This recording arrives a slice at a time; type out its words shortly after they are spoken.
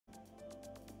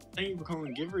Thank you for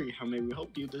calling Givree. How may we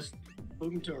help you?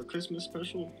 Welcome to our Christmas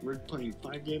special. We're playing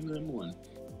 5 games in one.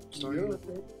 Starting with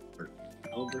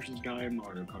L versus Gaea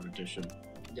Mario Kart Edition.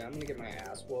 Yeah, I'm gonna get my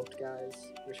ass whooped, guys.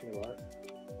 Wish me luck.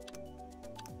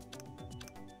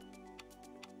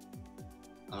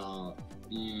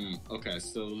 Okay,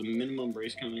 so the minimum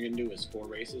race count we're gonna do is 4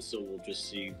 races, so we'll just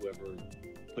see whoever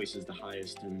places the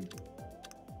highest and...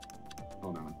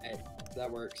 Hold on. Hey, that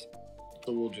works.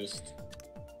 So we'll just...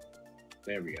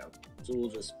 There we go. So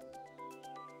we'll just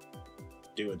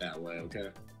do it that way, okay?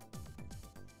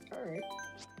 Alright.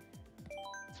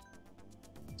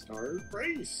 Start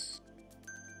race!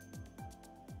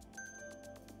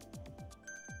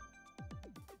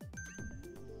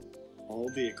 All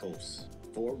vehicles,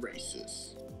 4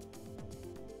 races.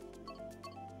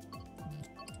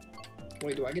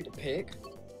 Wait, do I get to pick?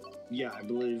 Yeah, I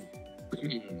believe...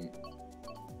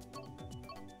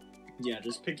 Yeah,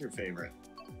 just pick your favorite.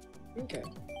 Okay.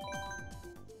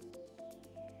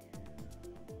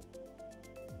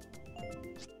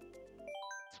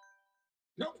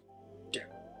 No!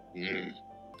 Yeah.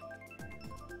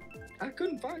 I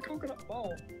couldn't find coconut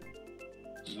ball.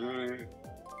 Alright.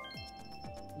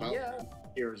 Well, Yeah.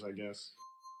 yours, I guess.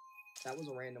 That was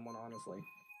a random one, honestly.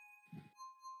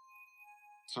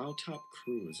 Tile Top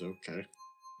Cruise, okay.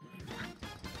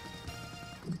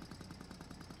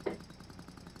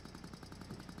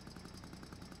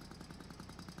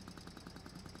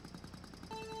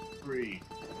 Three,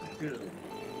 2,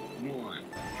 1.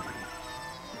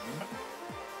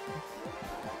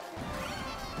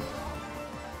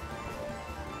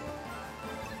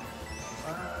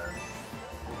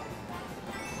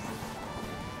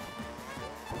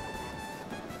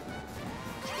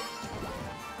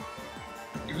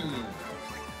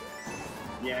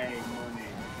 Yay, money.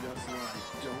 Just like,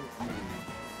 don't move.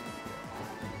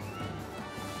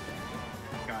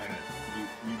 Gaea,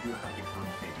 you do have to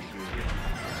commentate. You do it.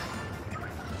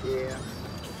 Yeah.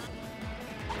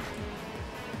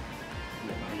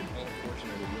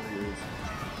 Unfortunately, it really is.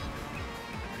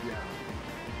 Yeah.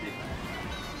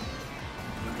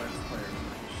 The best player is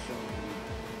showing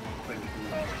playing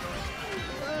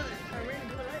I ran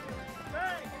into the lightning.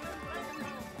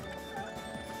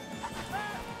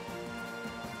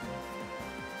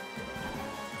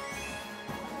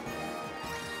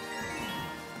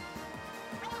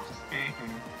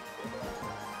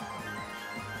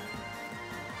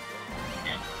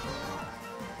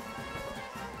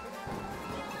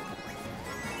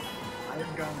 I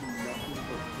have gotten nothing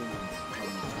but points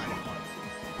from Final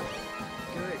Boxes.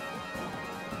 Good.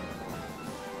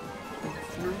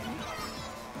 Through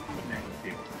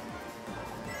negative.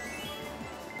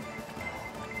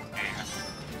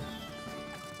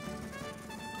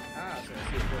 Ah, so I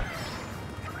see it works.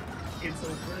 It's a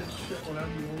red shell and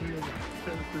I'm the only other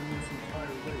character in this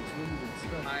entire race. What do you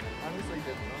expect? I honestly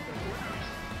didn't know that.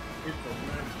 It's a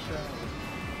red shell.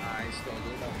 I still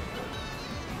do know that.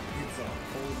 It's a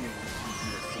podium.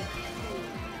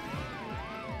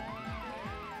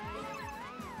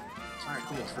 Alright,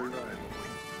 cool. Free ride.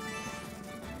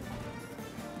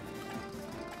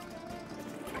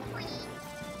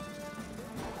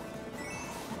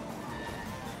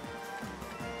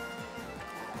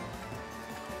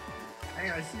 Hey,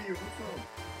 I see you. What's up?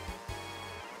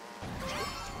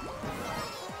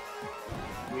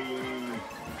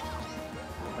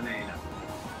 Banana.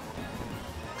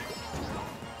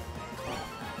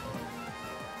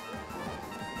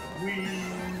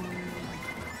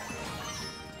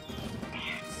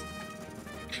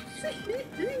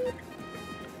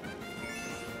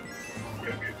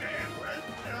 Give me that red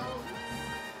shell.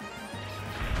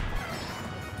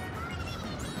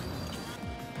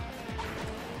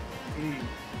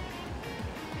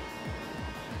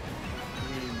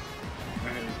 I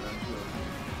hate that joke.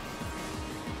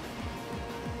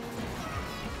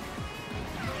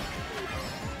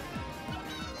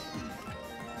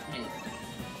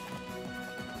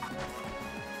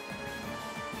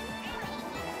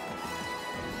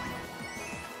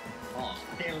 Oh,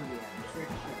 hell yeah. Trick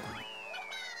shot.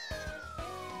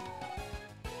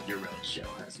 Your red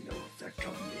shell has no effect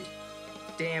on me.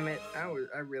 Damn it.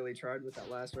 I really tried with that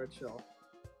last red shell.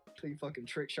 Till you fucking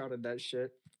trick shotted that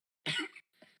shit.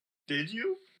 Did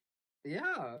you?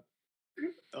 Yeah.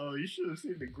 Oh, you should have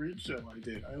seen the green shell I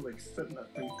did. I like sent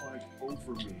that thing flying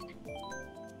over me.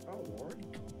 Oh lord.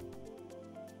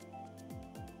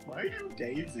 Why are you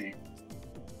Daisy?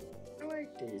 I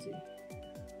like Daisy.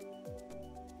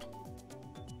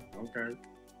 Okay.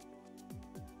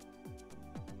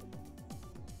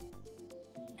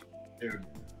 Dude,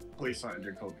 please find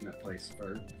your coconut place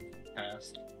first.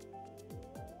 Past.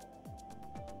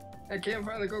 I can't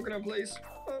find the coconut place.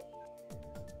 Oh.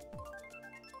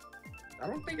 I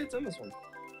don't think it's in this one.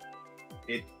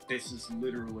 This is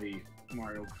literally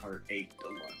Mario Kart 8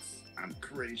 Deluxe. I'm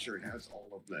pretty sure it has all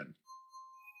of them.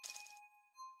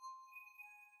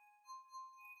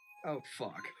 Oh,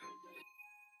 fuck.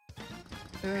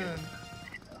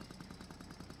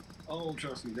 Oh,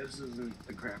 trust me, this isn't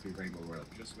the crappy Rainbow Road.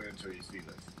 Just wait until you see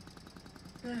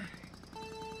this.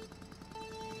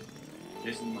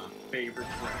 This is my favorite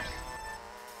track.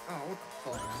 Oh, what the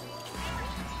fuck?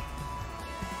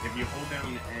 If you hold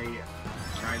down A,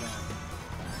 try that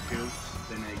 2,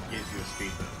 then it gives you a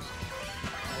speed boost.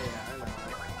 Oh, yeah, I know.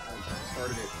 I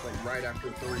started it like right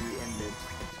after 3 ended.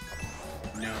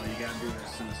 No, you gotta do it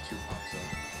as soon as 2 pops up.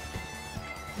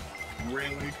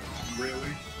 Really?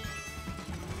 Really?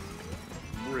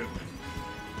 Really?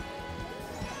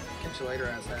 Catch you later,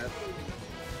 asshat.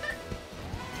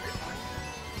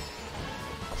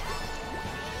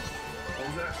 What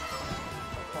was that?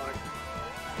 Fuck.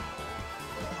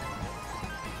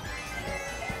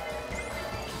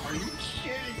 Are you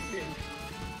kidding me?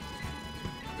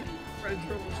 Red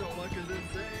Turtle Shell luck is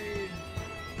insane.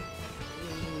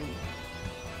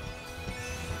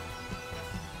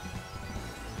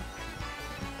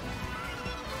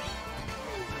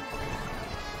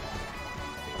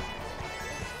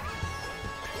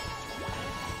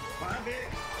 Find it!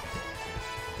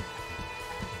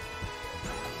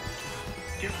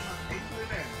 Get my 8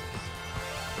 minutes!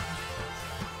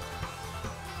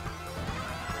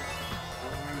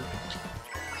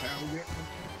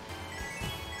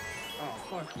 Oh,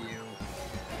 fuck you.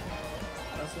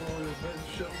 That's all it is. That's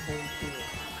shit bullshit.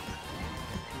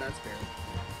 That's fair.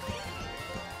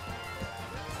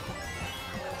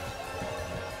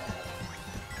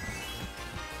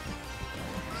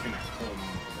 It's gonna hold on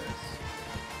to this.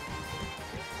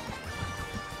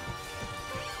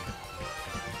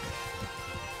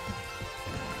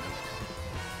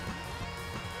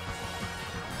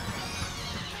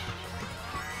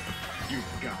 You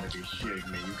gotta be shitting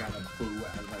me. You got a boo as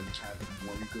I have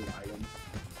one good item.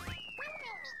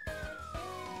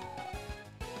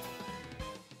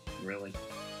 Really?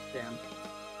 Damn.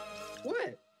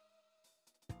 What?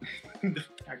 The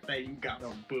fact that you got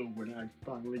a boo when I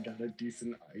finally got a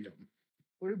decent item.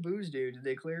 What did boos do? Did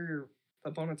they clear your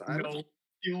opponent's item?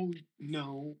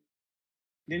 No.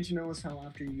 Didn't you notice how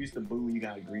after you used the boo, you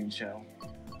got a green shell?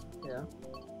 Yeah.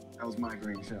 That was my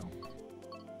green shell.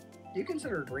 Do you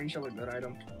consider a green shell a good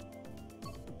item?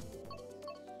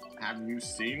 Have you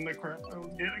seen the crap I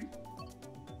was getting?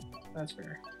 That's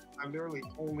fair. I literally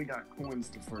only got coins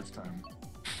the first time.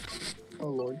 Oh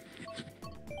lord.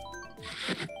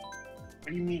 What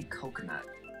do you mean coconut?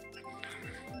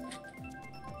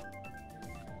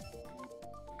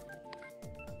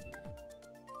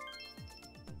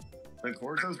 The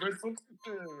course has been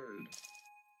completed.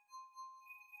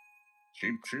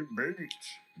 Cheap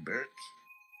beach, bitch.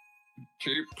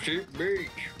 Cheap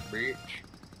beach, bitch.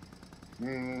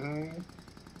 Mm-hmm.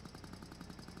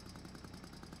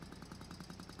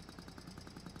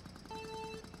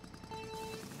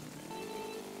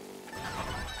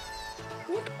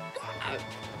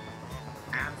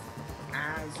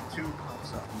 As 2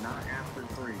 pops up, not after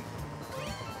 3.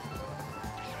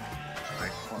 I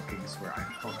fucking swear, I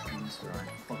fucking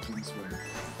swear.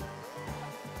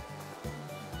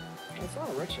 That's not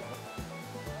a red shell.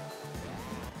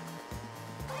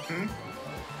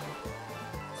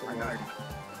 I got it.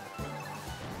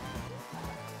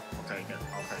 I'll take it.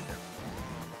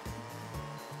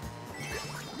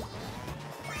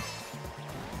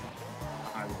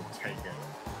 I will take it.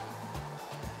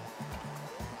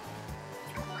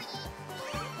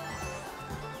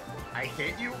 I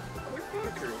hit you?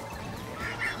 Motherfucker.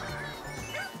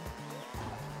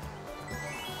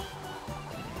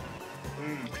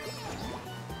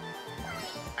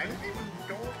 I didn't even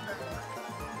go with that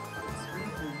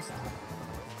speed boost.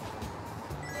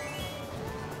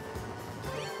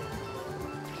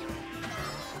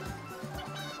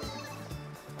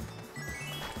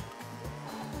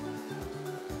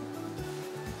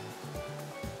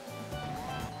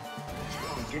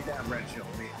 Oh, get that red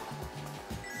shell, man.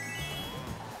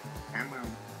 Come on.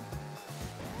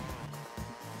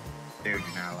 Dude,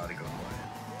 you're not allowed to go quiet.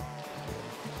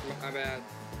 My bad.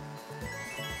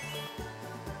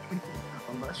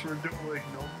 Unless you're doing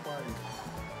no fight.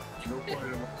 No fight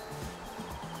at all.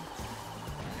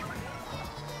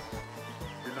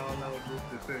 You're not allowed to move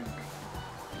the thing.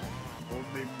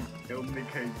 Only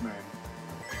caveman.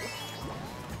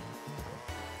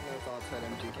 No thoughts had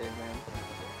MG caveman.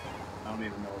 I don't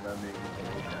even know what that means.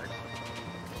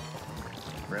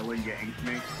 Really? You hate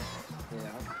me?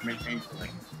 Yeah. Me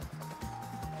inkling.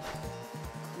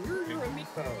 You're a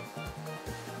meatball.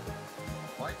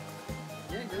 What?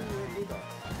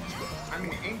 I'm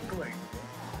an inkling.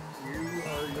 You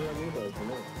are your amiibo for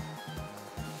me.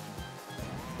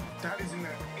 That isn't an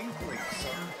inkling,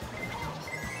 sir.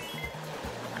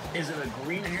 Is it a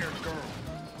green-haired girl?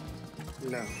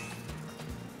 No.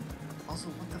 Also,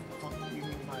 what the fuck do you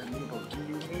mean by amiibo? Do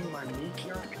you mean my me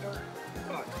character?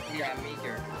 Fuck. Yeah, me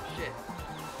character. Shit.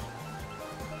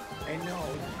 And no,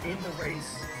 in the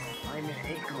race, I'm an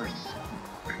inkling.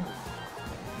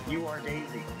 You are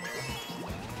Daisy.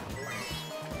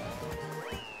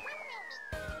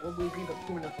 What would be the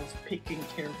point of us picking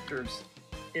characters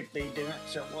if they didn't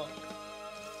show up?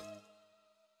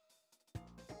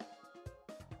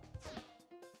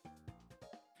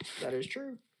 That is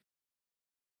true.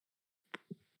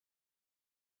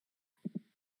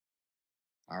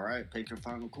 Alright, pick your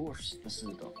final course. This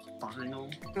is the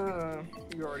final.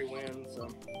 You already win, so.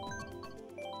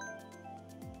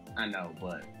 I know,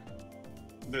 but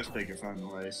just pick your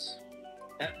final race.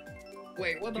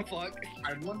 Wait, what the fuck?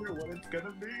 I wonder what it's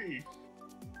gonna be.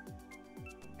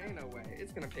 Ain't no way.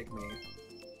 It's gonna pick me.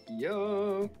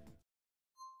 Yo.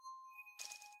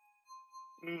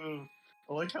 I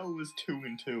like how it was 2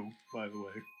 and 2, by the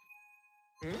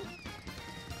way.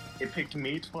 It picked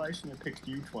me twice and it picked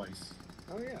you twice.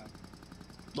 Oh yeah.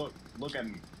 Look at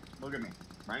me. Look at me.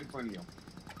 Right in front of you.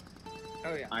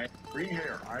 Oh yeah. I have green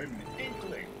hair. I'm an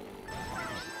inkling.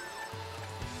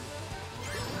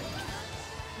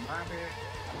 My bad.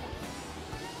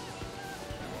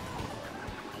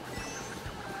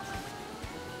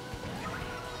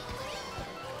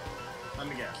 Let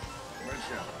me guess. Red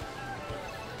shell.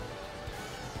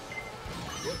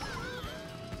 Yep.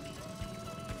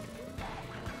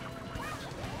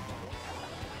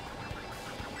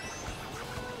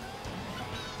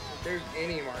 If there's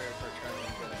any Mario Kart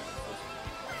traveling good at.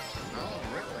 Oh,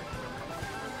 really?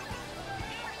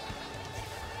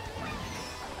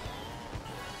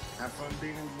 Have fun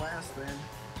being last then.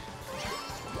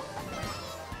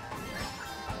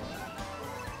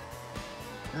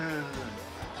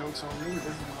 Joke's on me, this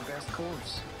is my best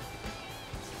course.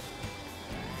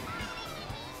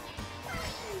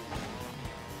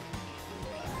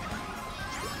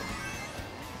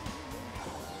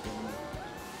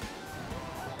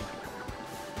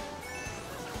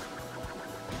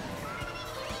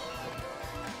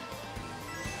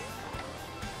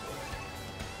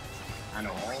 I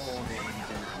know all the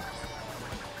engines.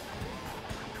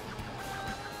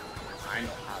 I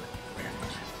know how to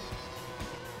manage.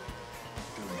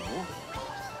 Do you?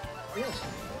 Yes.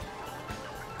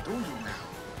 Do you now?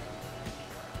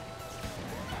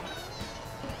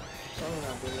 Probably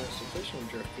not doing a sufficient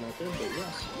drift method, but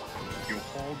yes. You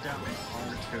hold down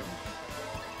R2.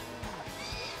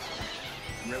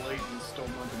 Really? You still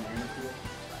want the banana field?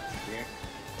 Yeah.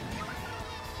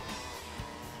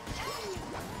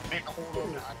 And hold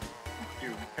on,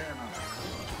 you cannot.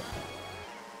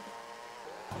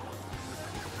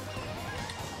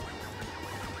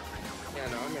 Yeah,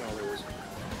 no, I'm gonna lose.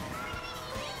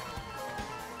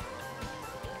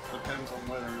 Depends on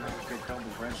whether or not you get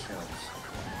double red shells.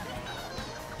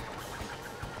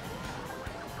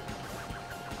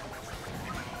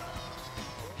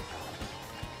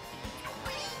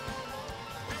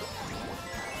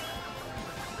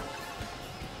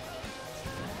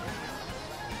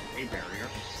 A barrier.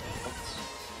 Oops.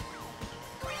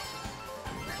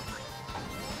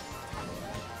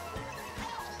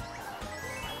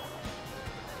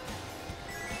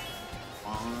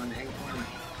 On, England.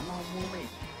 Come on, Woomy.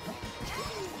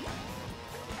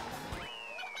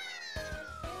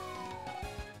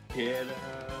 Get up.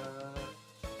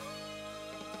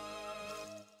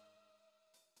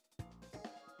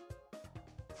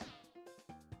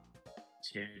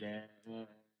 Get up.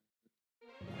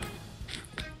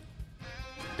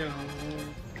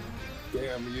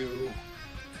 Damn you.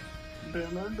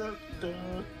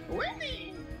 Woomy!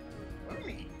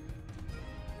 Woomy!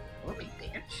 Woomy,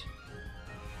 bitch!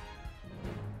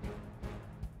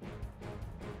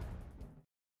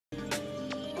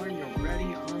 Are you ready,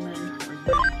 Armin? Are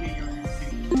you ready on your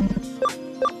feet?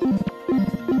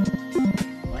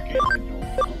 Why can't I go?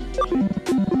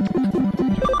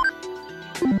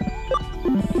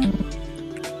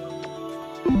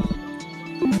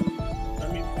 Let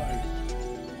me find.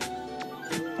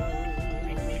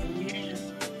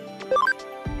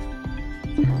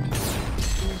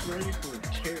 Who's ready for a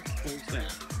chair full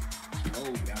set?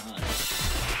 Oh god.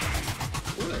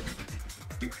 What?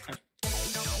 You have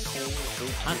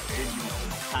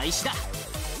開始だ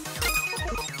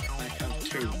I have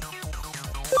 2.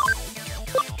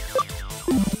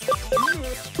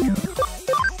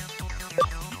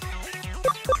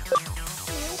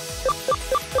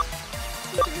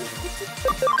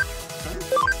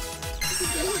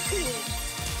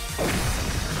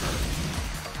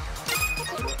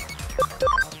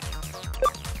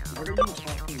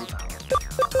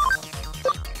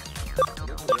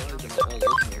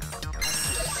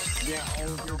 Yeah,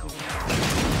 all of your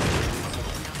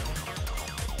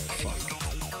fuck.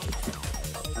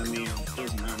 I mean, it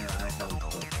doesn't matter, I help,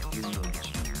 but you know that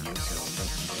you so it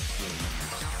doesn't really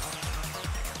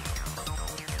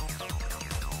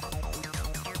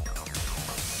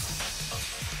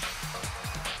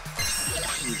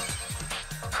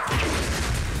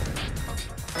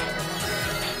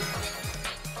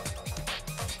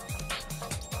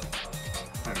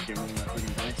I'm giving him that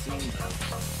freaking vaccine.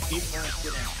 Keep trying to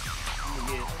get out. I'm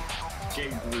gonna get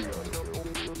Givree.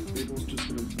 Riddle's just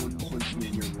gonna one punch me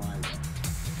in your life.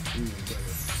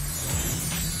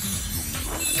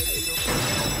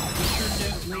 What's your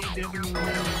lady Debbie name?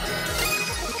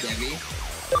 Debbie?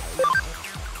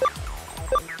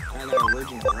 I know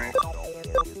original, right?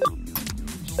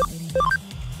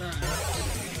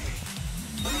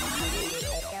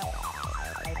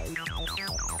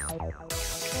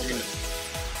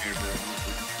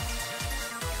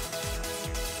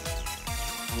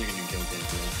 You're gonna kill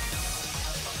Gabriel.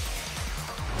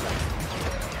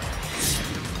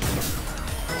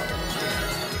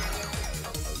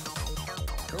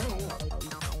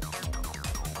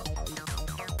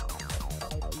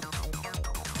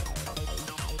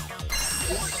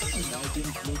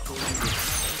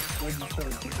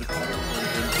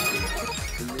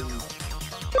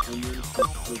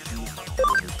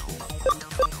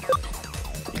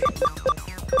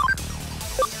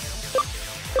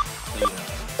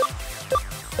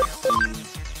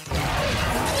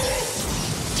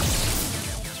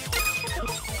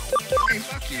 Hey,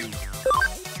 fuck you.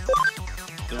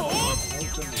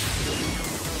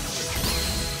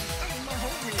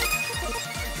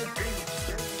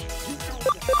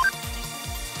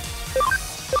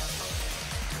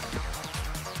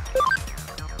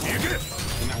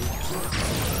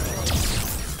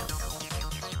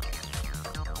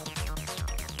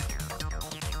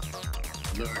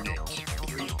 Learn it.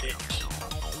 Breathe it.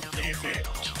 Live it.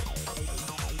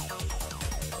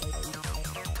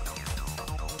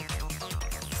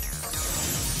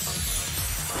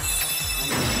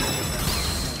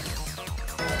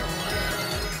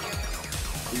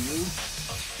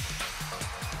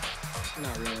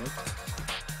 Not really.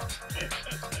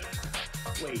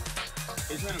 Wait,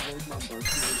 isn't that both my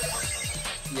birthday?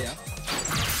 Yeah.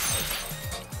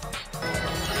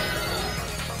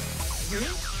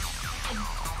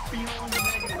 Beyond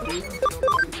negative, dude.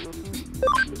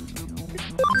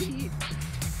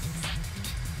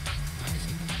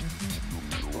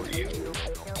 For you.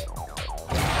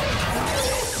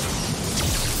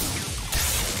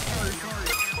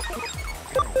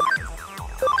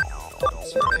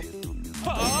 Sorry.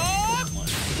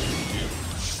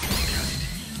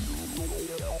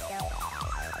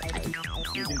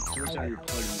 You can switch out your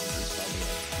plug-in with this, by the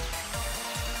way.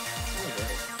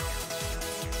 Okay.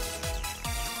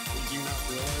 Did you not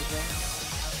realize that?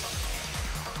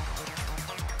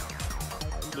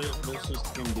 This is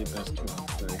gonna be best 2 on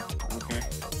 3, okay?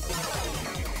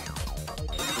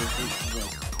 This is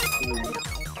like 3.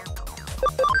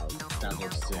 That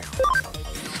looks sick.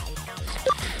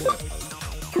 What?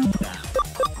 That.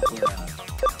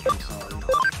 I'm sorry.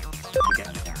 You got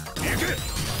it down.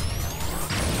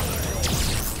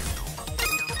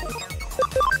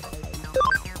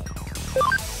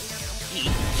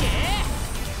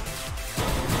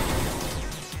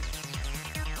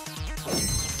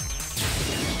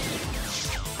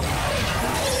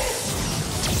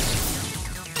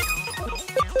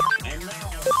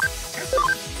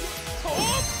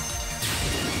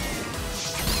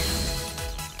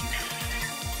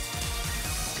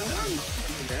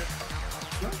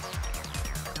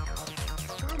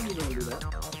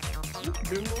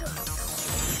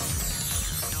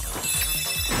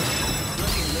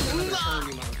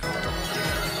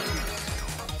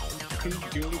 Couldn't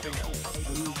do anything else.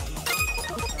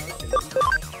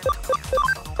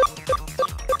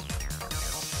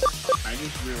 I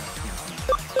just realized something.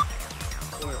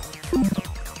 What?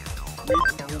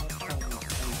 I'm trying to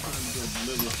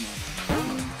live with my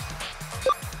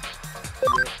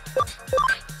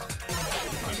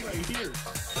I'm right here.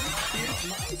 Here's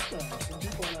my stuff. And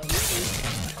people are not really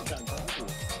got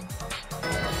goggles.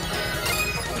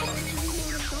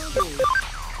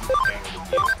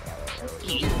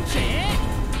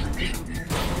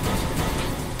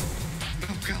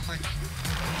 Oh god.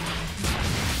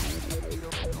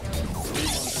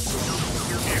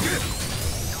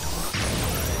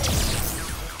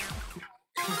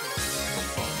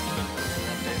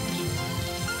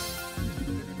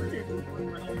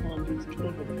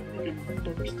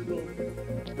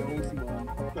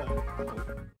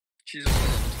 She's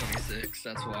 26,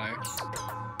 that's why.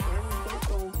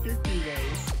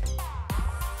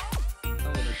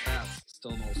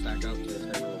 still don't stack up to the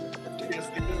level 50. Yes,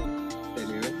 they do. They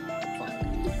do? Fuck.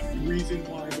 Reason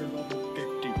why they're level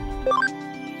 50.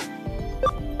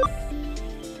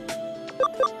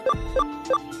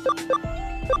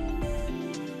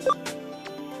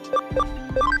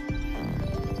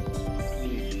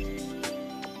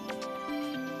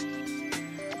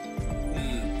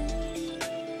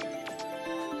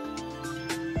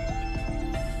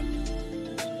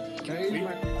 Can I use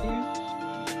my other team?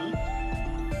 Huh?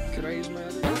 Could I use my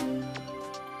other team?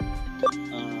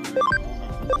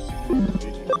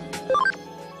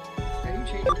 Can you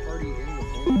change your party in the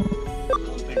game? I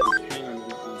don't think we can.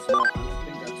 Well, I don't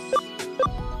think that's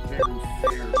very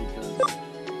fair because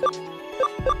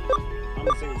I'm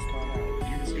gonna say it's not out.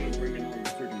 You're just gonna bring it on the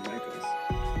freaking Vikings.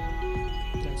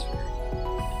 That's fair.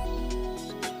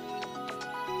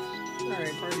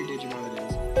 Alright, party Digimon it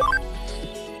is.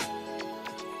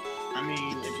 I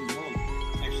mean, if you want.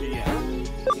 Actually, yeah.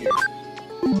 Here.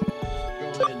 Go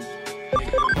ahead. Make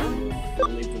it over.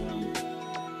 I'll leave the room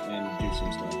and do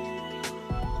some stuff.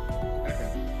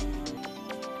 Okay.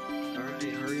 Alright,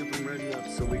 hurry up and ready up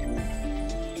so we can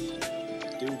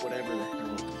do whatever the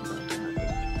hell is about to happen.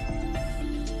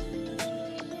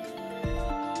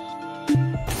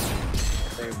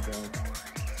 There we go.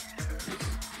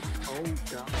 Oh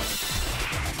god.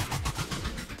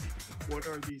 What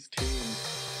are these teams?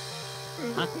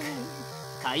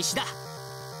 開始だ。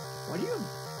 Why do you have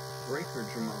Breaker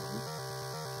Dramon?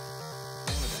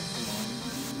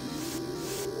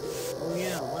 Oh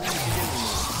yeah, why did you get him?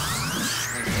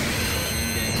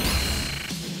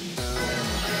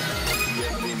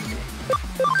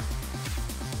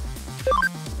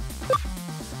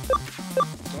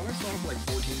 Don't I still have like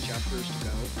 14 chapters to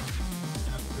go?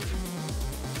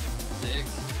 6?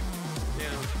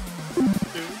 Yeah.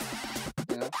 Dude,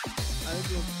 Yeah. I have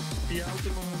the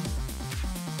Altamon.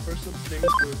 First up, his name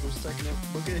is Virgil. Second up,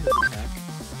 look at his attack.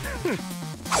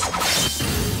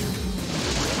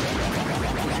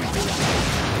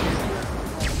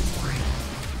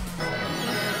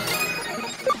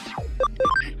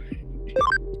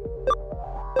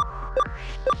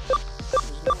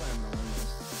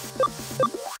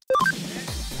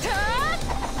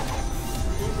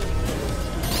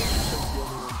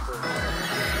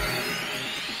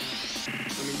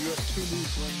 I mean, you have 2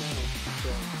 moves right now,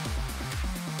 so.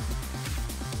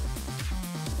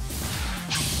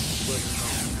 But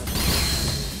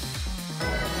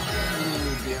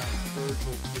ooh, yeah,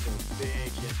 Virgil to the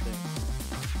big hit there.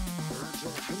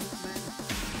 Virgil, come on, man.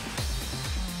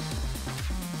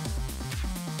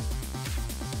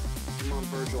 Come on,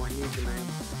 Virgil, I need you, man.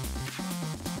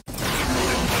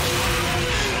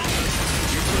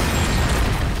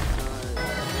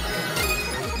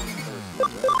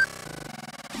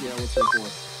 Yeah, what's your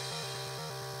fourth?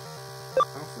 Oh,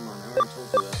 come on, I already told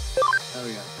you that. Oh,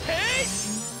 yeah. Hey!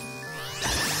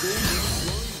 Good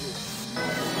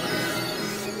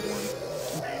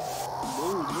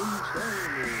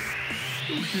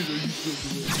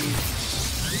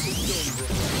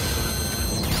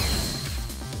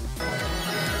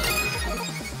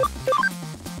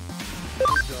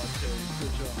job, Terry.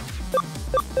 Good job.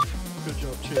 Good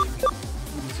job, Terry.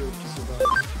 You deserve to survive.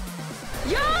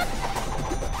 Yeah!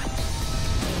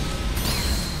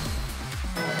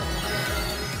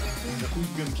 Now, who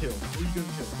you gonna kill? Who you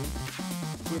gonna kill?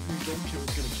 Whoever you don't kill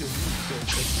is gonna kill you. So,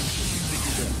 take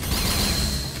your death.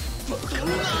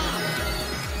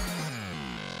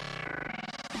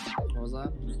 What was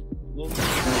that? Well,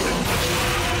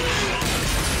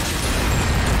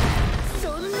 そ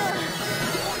んな。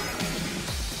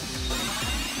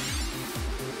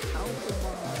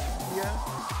 yeah.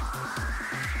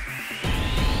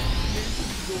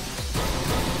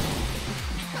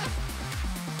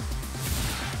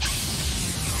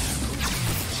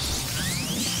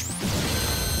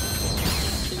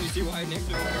 Can you see why I named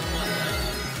it?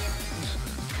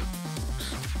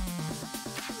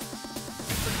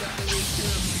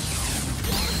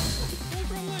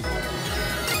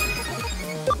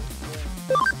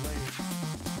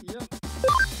 Yep.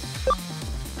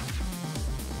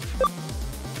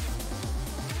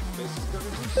 This is gonna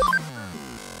do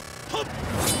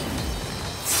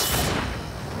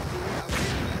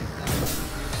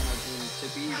To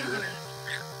be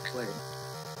played.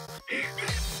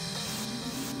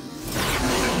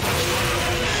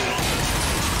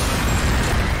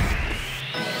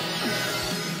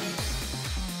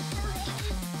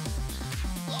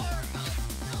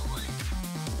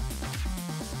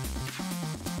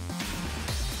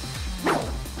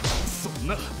 So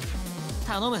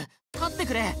頼む、立って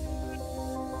くれ。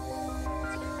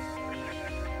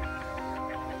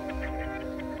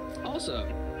Also,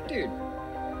 dude,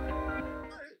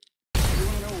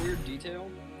 detail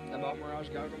about Mirage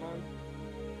Gagamon?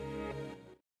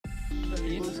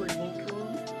 He looks like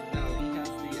Voltron? No, he has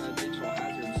the digital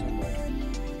hazard symbol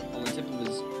on the tip of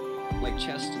his, like,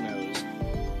 chest nose.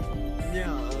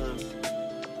 Yeah,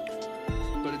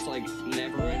 But it's, like,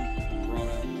 never brought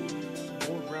up.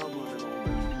 more ground one and all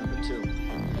that have it too.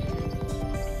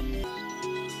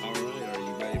 Alright, are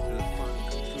you ready for the fun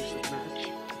conclusive match?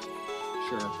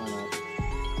 Sure, why not?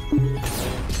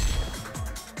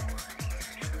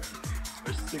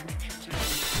 Our signature team.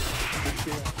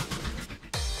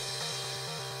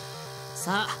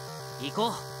 さあ行こ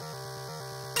う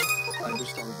I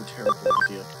just thought of a terrible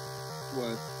idea.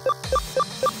 What?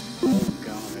 Oh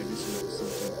god, I just noticed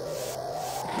something.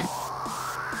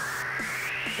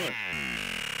 What?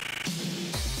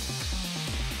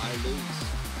 I lose.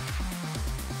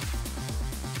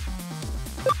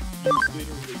 You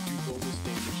literally do bonus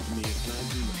damage to me, and I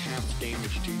do half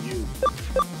damage to you.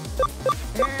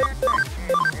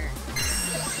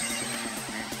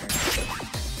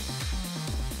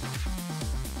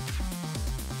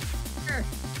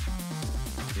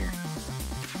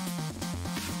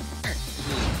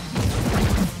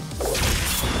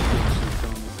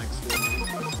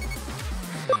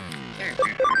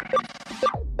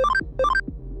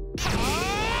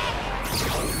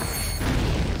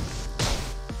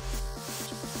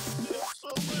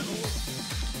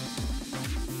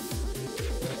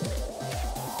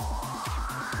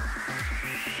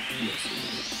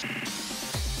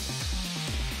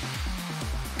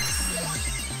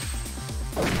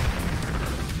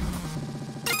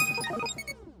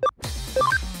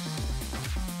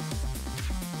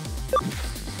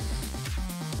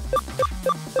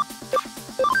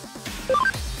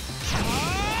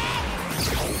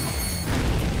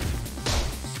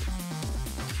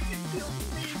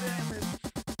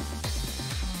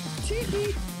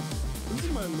 This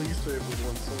is my least favorite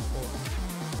one so far.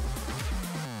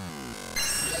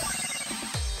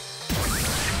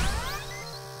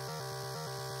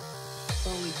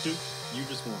 Only Duke, you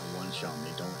just want to one-shot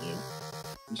me, don't you?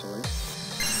 I'm sorry.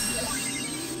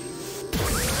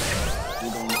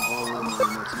 You're going all in on the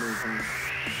next move, huh?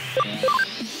 Yeah.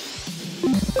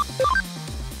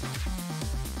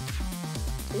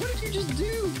 What did you just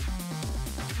do?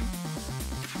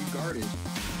 You guarded.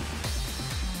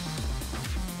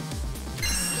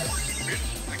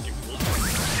 I can block.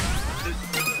 This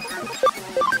hurts so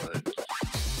much.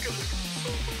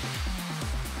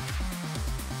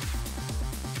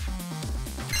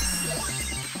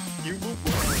 You will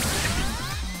block.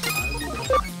 I will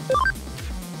block.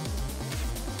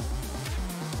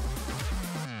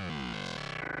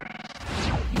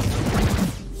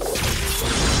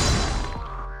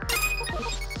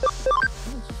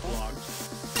 Blocked.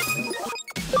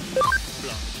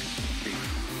 Blocked.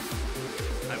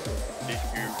 I will sit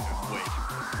here and wait.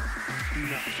 Do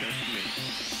not test me.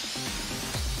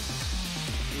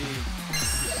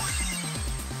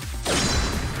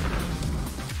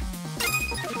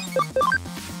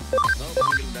 Oh, I'm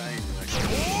gonna die anyway.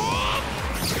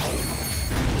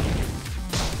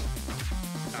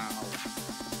 Ow.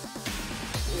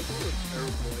 What a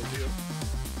terrible idea.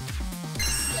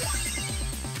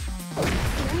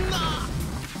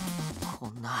 こ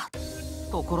んな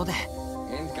ところで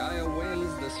And Gaea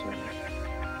wins this one.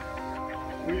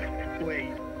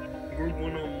 Wait, we're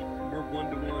one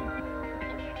to one.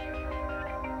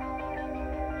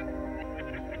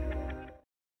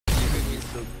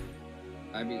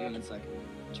 I beat you in second.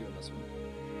 But you in this one.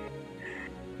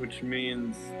 Which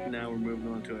means now we're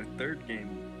moving on to our third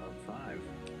game of 5.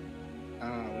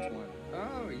 Which one?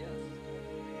 Oh, yes.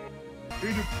 In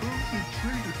a perfect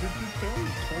trade at the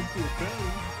time for a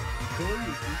battle,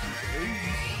 Gaea versus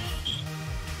Ace.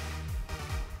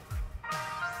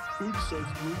 Who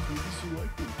decides moves will be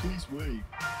selected? Please wait.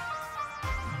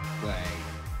 Wait.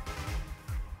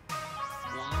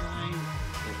 Why?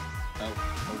 Oh,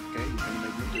 okay, you're gonna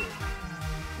make me do it.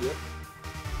 Yep.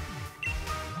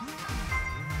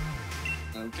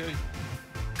 Okay.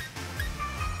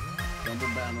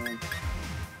 Double battle.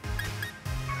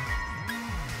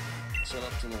 Set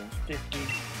up to level 50.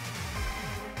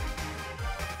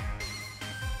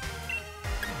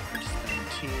 Spend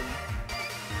 10.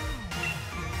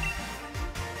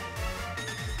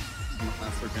 Some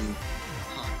African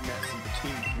hot mess in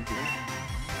between here.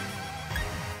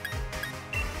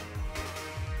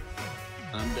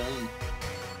 I'm done.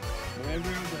 Whenever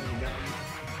I'm done.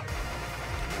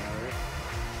 Alright.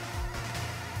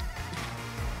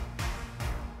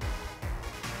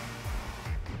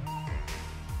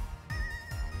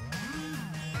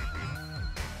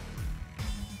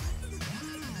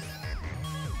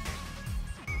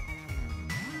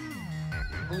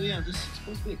 Oh yeah, this is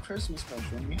supposed to be a Christmas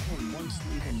special, and we haven't once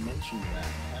even mentioned that,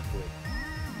 have we?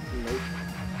 Nope.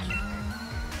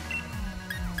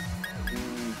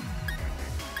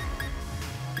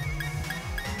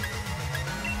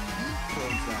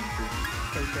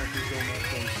 Contractors on that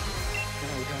place.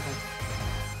 Oh god.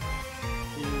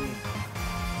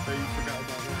 So you forgot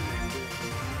about that name, didn't you?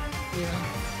 Yeah.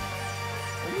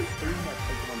 Only 3 of my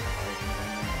Pokemon have items on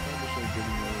them. I probably should have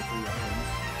given you all 3 items.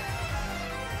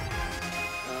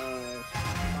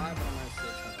 5 on my 6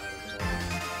 have items already.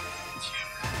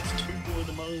 It's too good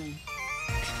to moan.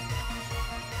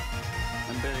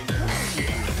 I'm betting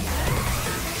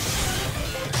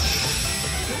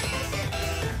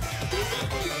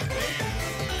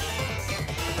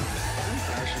I'm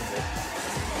fashionable.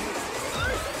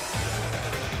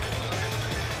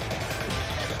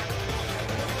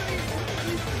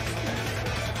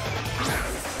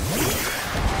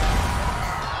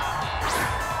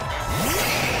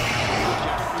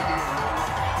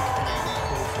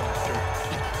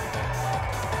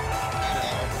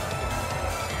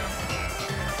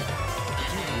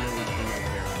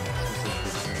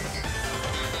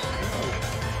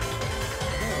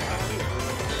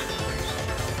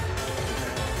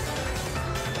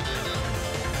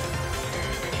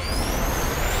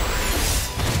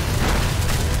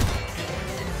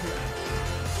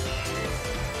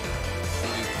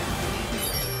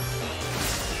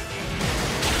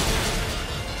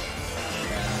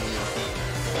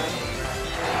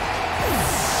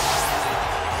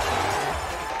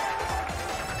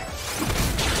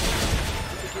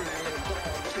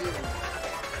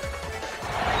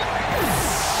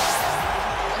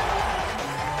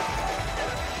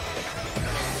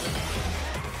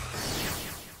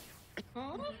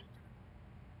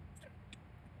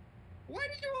 Why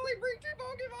did you only bring 2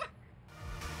 Pokemon?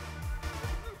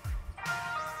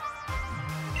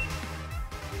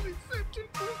 only said 2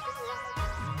 Pokemon.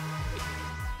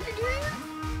 You did?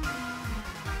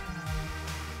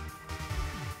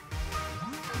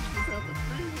 Let's have a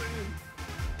free win.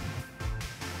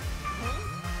 Huh?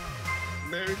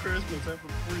 Merry Christmas, have a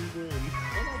free win.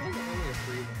 Well, that wasn't only a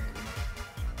free win.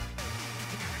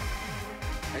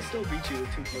 I still beat you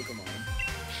with 2 Pokemon.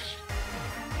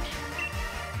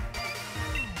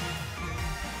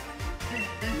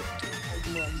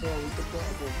 Pokemon Go is the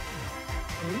problem.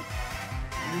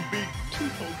 You beat 2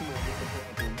 Pokemon with the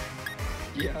problem.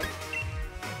 Yeah.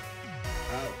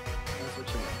 Oh, that's what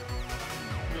you meant.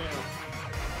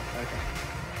 Yeah. Okay.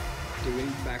 Do we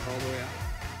back all the way out?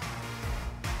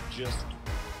 Just.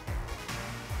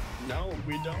 No,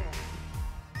 we don't.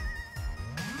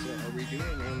 So are we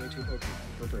doing only 2 Pokemon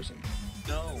per person?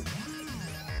 No.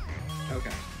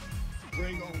 Okay.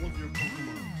 Bring all of your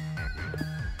Pokemon.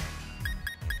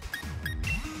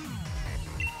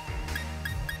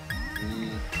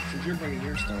 Since you're bringing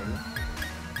your starter.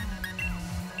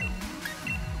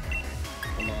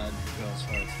 Although I'd go as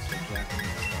far as to take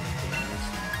Japanese starter, to be honest.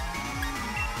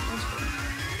 That's cool.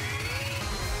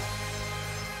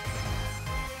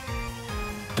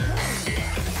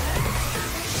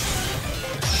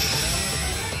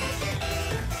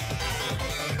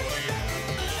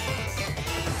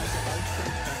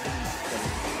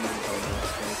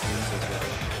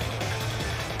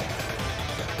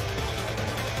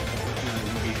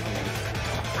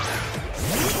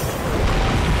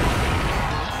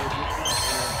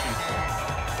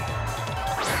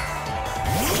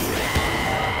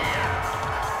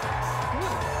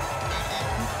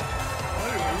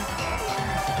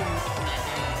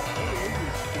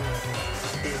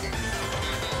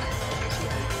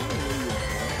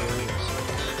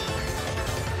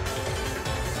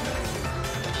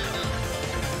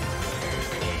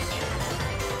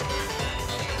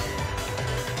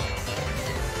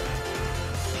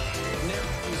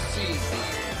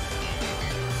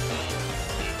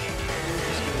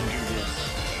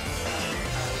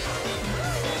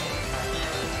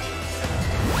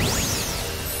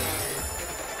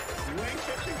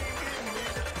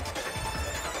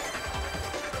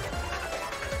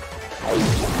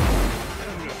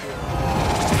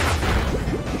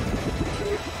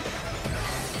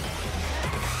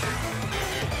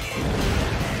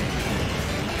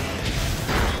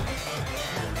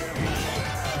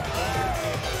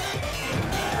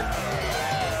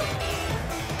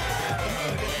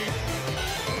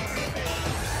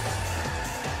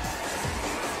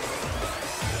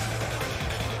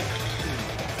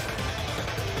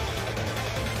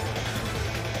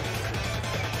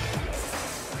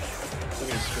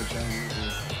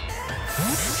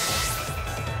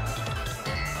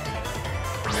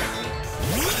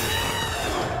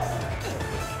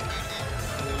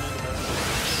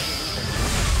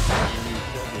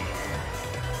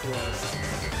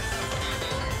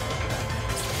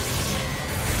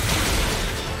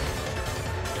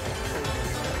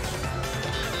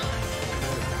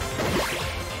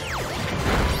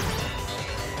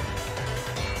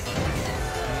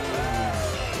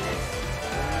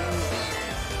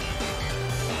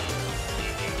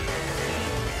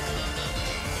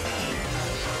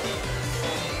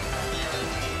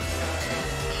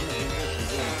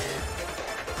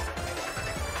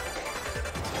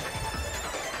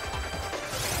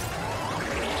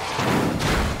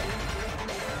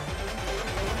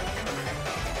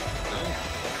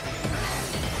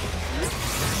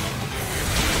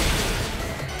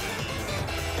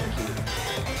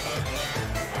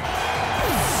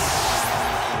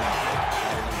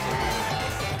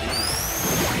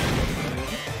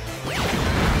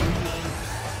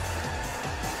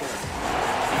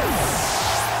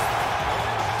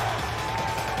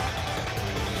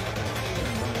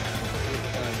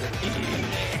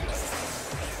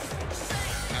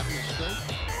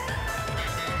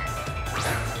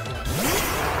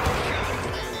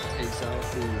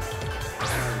 So it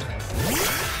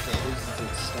loses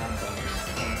its stab bonus.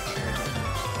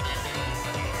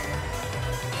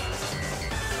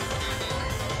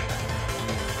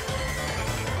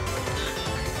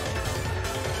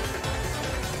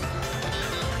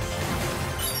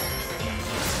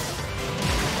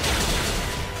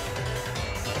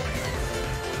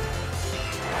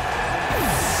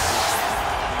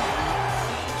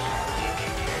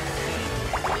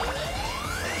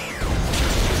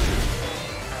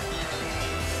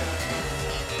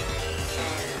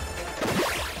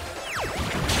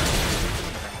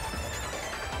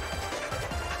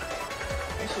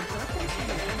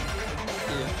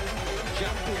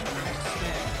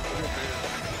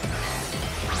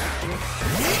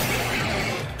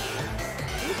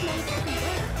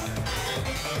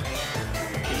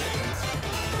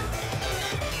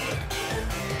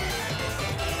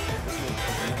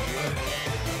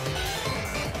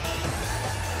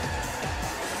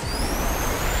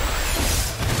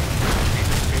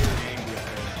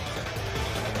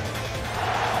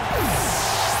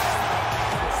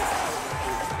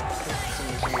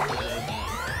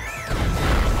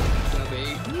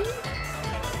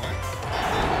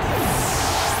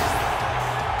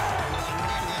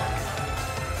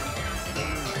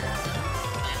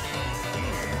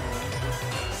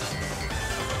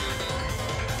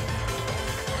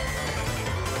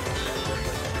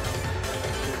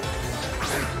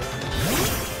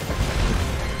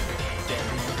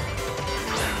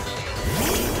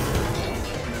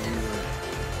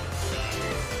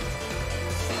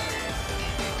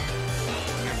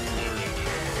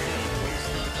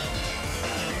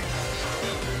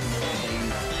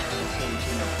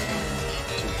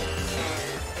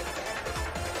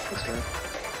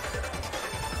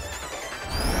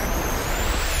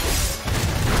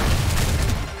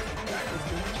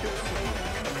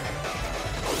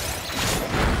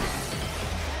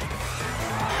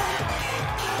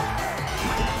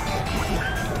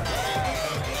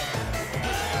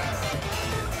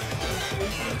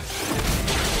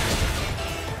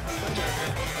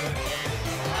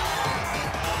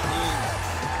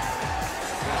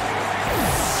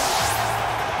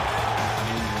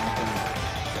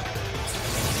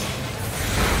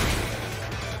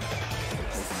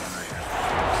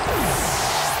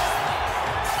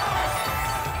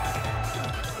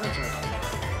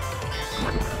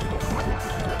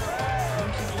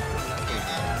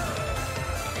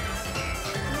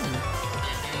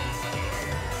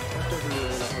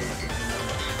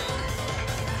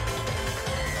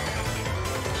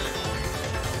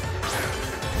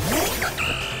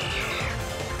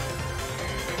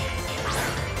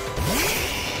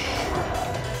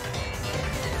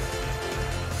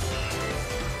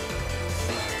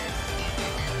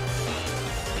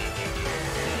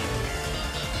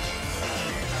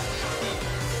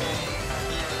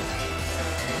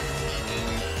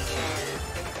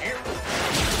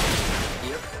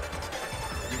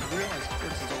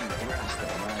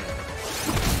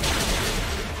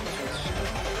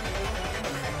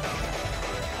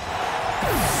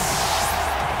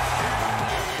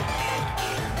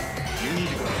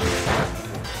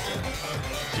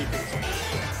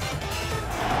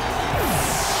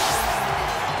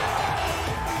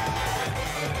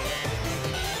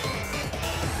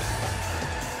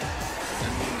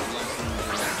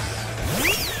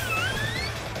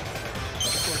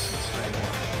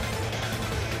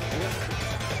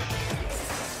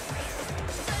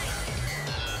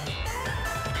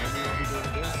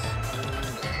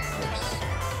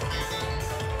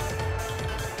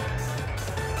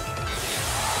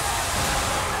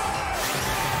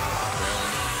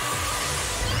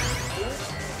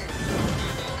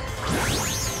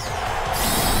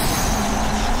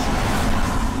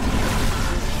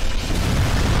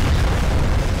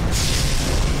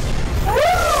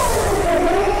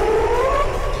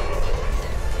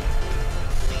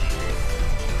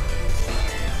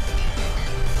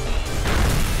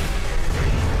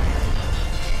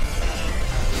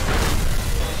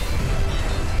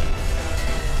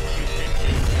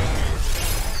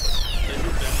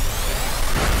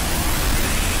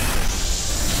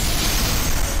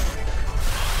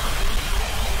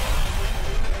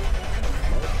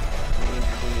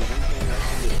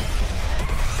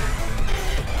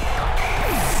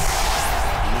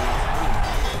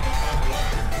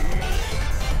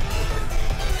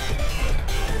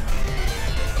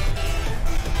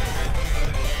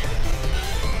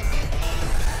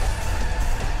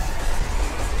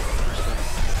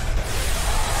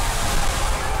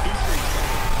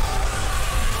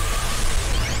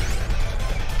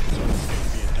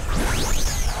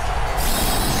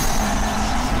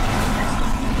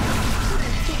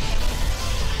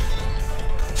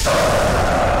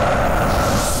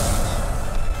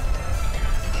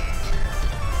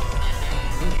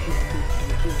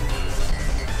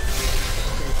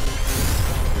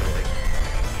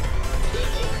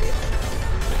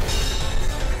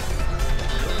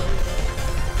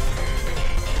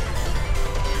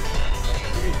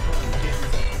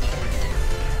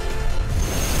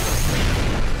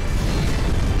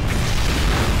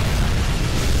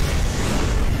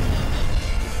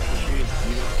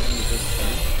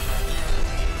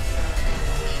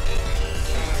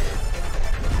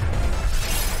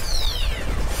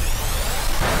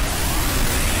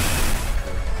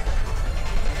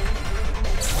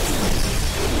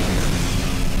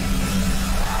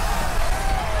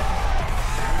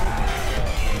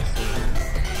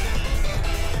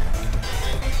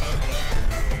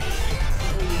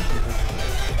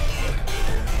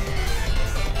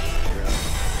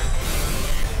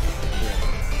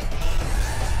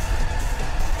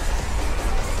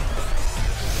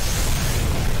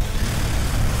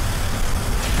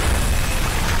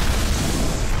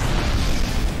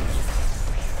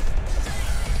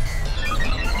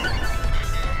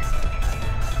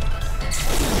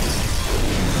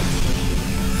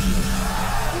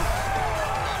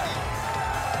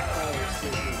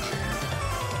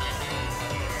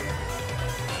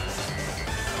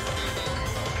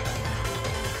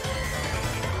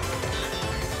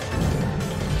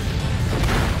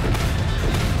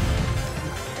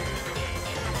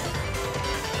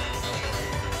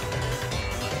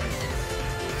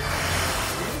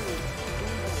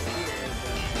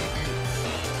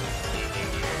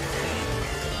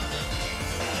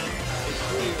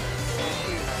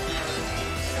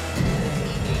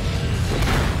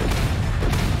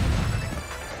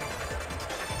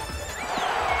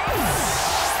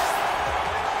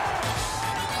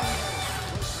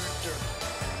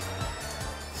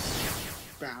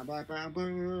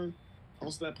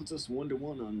 Also, that puts us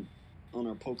 1-1 on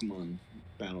our Pokemon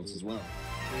battles as well.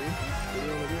 What do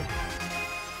you want to do?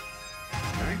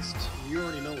 Next, you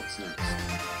already know what's next.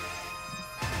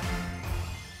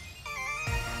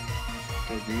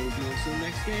 Because we're moving on to the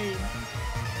next game.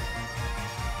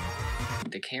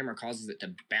 The camera causes it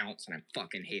to bounce, and I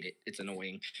fucking hate it. It's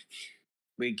annoying.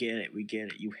 We get it.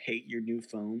 You hate your new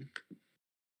phone.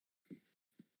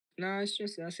 No, it's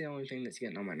just that's the only thing that's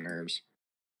getting on my nerves.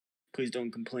 Please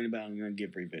don't complain about it in a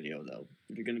Givree video, though.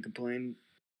 If you're gonna complain,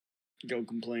 go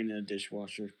complain in a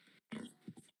dishwasher.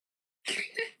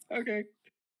 Okay.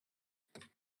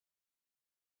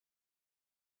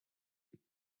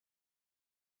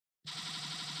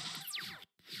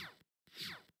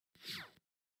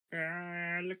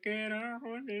 Look at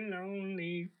all the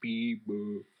lonely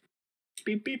people.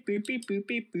 Beep beep beep beep beep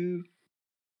beep beep.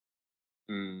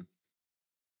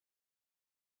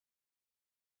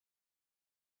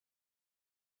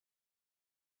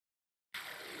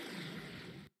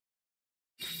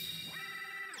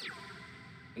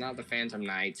 Not the Phantom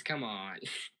Knights. Come on.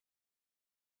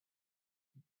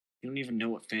 You don't even know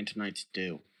what Phantom Knights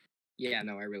do. Yeah,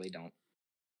 no, I really don't.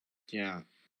 Yeah.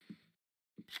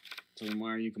 So then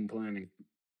why are you complaining?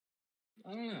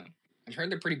 I don't know. I've heard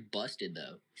they're pretty busted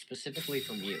though, specifically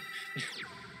from you.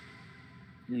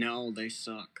 No, they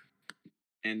suck.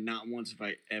 And not once have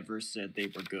I ever said they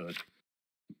were good.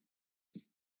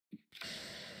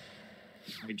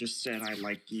 I just said I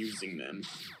like using them.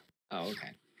 Oh,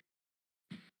 okay.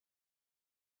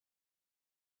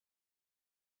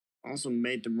 Also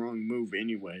made the wrong move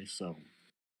anyway, so...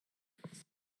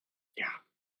 yeah.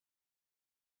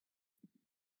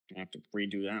 I have to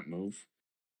redo that move.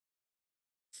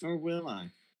 Or will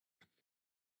I?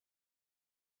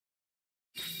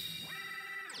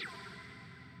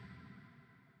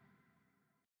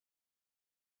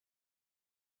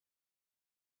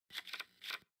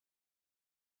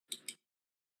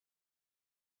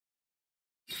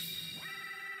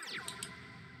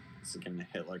 This is gonna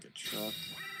hit like a truck.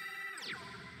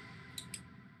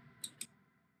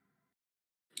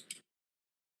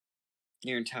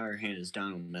 Your entire hand is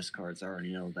down with miss cards. I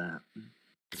already know that.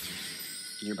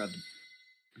 You're about to...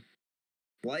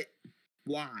 What?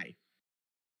 Why?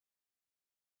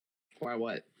 Why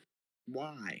what?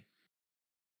 Why?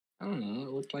 I don't know.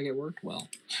 It looked like it worked well.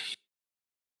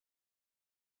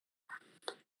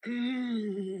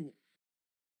 You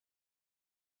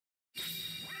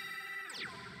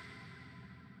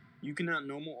cannot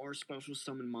normal or special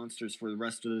summon monsters for the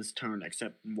rest of this turn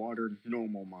except water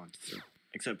normal monster.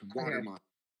 Except water Okay.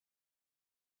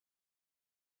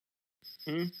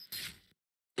 monster.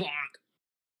 Bonk!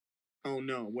 Oh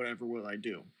no, whatever will I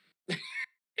do?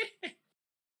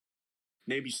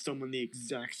 Maybe summon the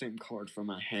exact same card from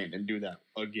my hand and do that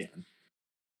again.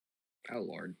 Oh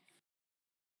lord.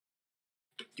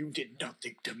 You did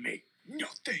nothing to me.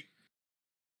 Nothing!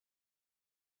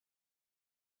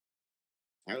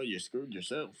 Hell, you screwed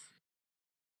yourself.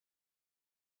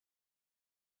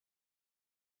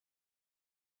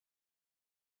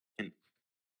 And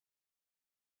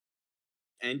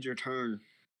end your turn.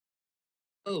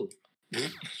 Oh.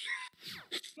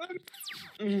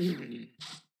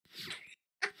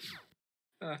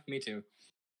 Me too.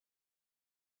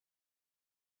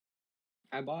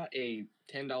 I bought a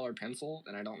 $10 pencil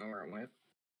and I don't know where it went.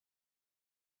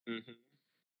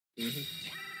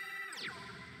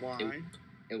 Why?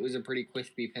 It was a pretty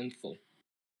crispy pencil.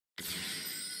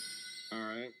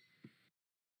 Alright.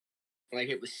 Like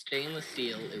it was stainless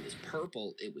steel, it was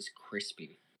purple, it was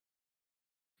crispy.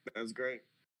 That's great.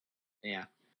 Yeah.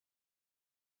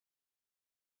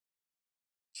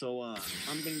 So,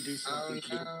 I'm gonna do something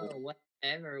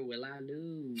Whatever will I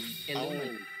do?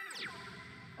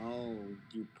 Oh,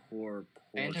 you poor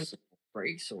Phantom soul.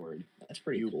 Break Sword. That's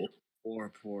pretty cool.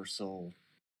 Poor soul.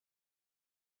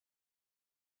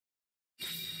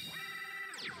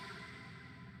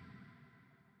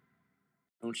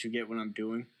 Don't you get what I'm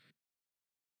doing?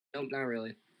 Nope, not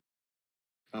really.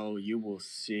 Oh, you will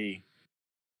see.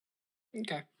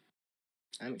 Okay.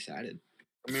 I'm excited.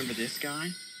 Remember this guy?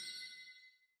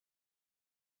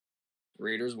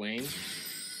 Raider's Wing?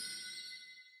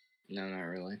 No, not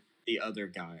really. The other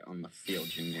guy on the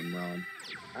field, you named Rod.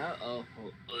 Uh-oh.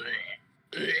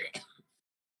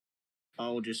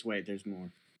 Oh, just wait, there's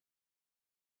more.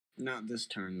 Not this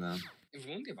turn, though.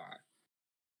 Wunderbar.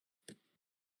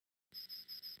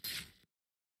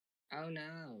 Oh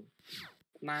no.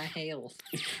 My health.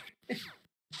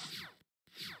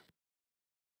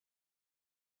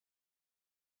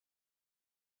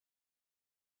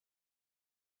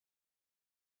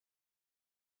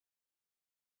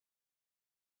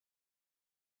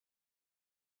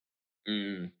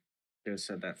 Just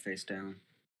set that face down.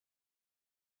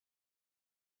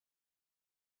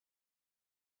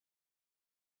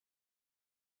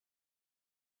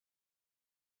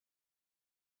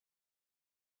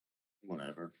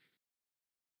 Whatever.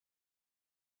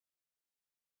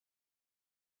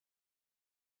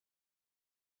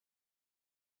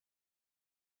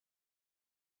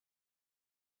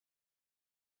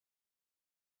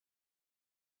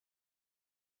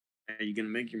 Are you gonna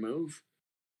make your move?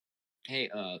 Hey,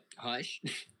 hush.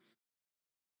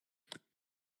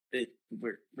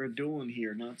 We're dueling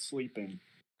here, not sleeping.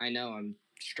 I know, I'm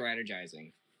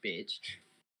strategizing, bitch.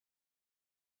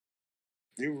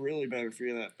 You really better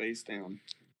figure that face down.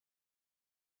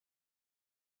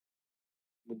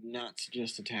 Would not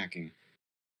suggest attacking.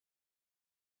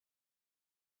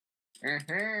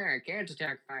 I can't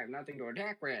attack. I have nothing to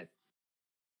attack with.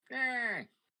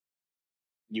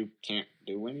 You can't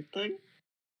do anything?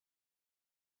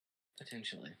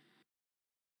 Potentially.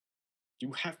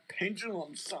 You have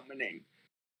pendulum summoning.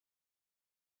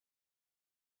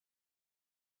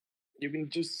 You can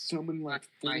just summon like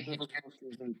My 4 different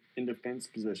monsters in defense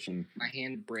position. My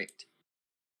hand bricked.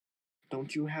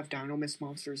 Don't you have Dynamist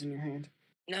monsters in your hand?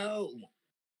 No!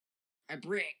 I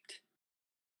bricked.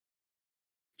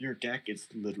 Your deck is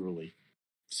literally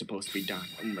supposed to be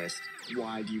Dynamist.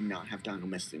 Why do you not have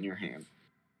Dynamist in your hand?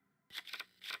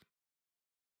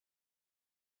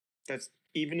 That's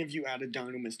even if you add a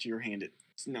Dynamist to your hand,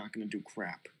 it's not gonna do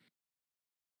crap.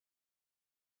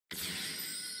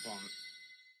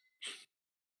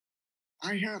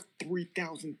 I have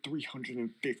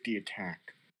 3,350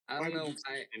 attack. I don't know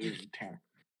why attack.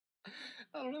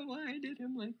 I don't know why I did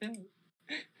him like that.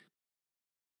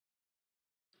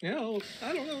 Hell,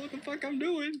 I don't know what the fuck I'm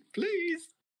doing.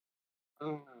 Please.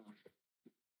 Oh.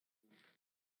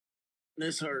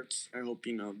 This hurts. I hope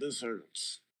you know this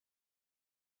hurts.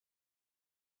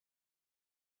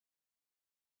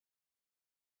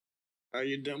 Are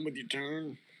you done with your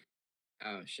turn?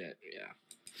 Oh shit, yeah.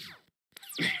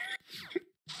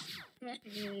 Make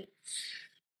me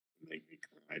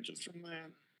cry just from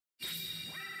that.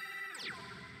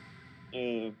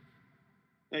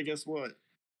 Hey, guess what?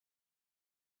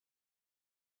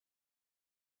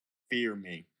 Fear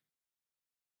me.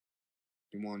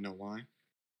 You wanna know why?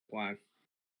 Why?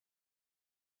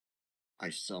 I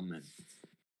summon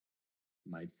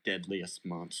my deadliest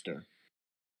monster.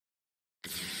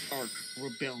 Arc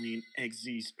Rebellion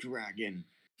Exes Dragon.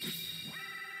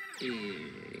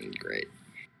 Great.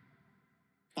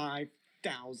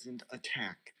 5,000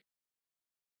 attack.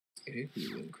 Ooh,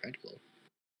 incredible.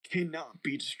 Cannot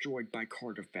be destroyed by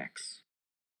card effects.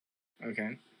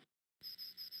 Okay.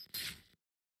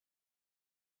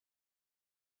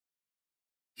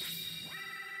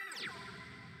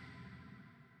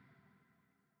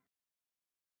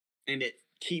 And it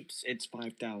keeps its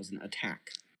 5,000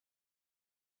 attack.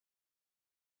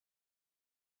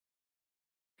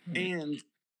 And...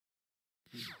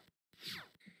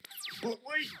 But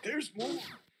wait, there's more!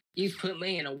 You've put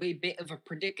me in a wee bit of a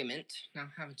predicament, now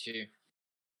haven't you?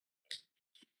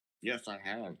 Yes, I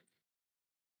have.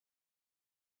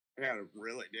 I got a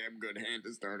really damn good hand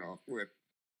to start off with.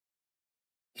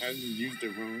 I just used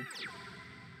it wrong.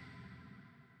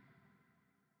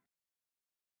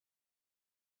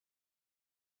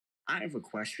 I have a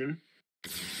question.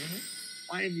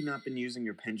 Why have you not been using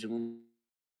your pendulum?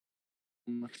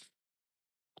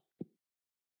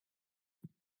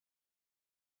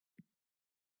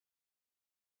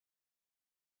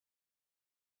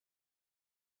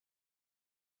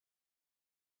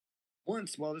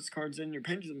 Once, while this card's in your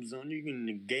pendulum zone, you can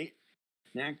negate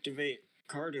and activate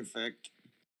card effect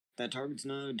that targets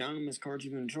another Dynamist card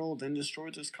you control, then destroy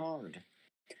this card.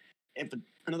 If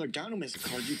another Dynamist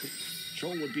card you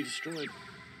control would be destroyed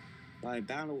by a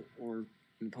battle or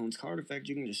an opponent's card effect,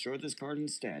 you can destroy this card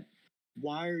instead.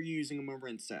 Why are you using a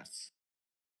Marincess?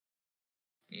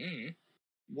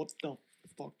 What the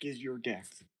fuck is your deck?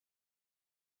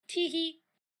 Teehee.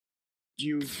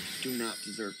 You do not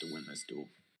deserve to win this duel.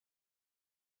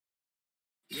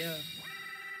 Yeah.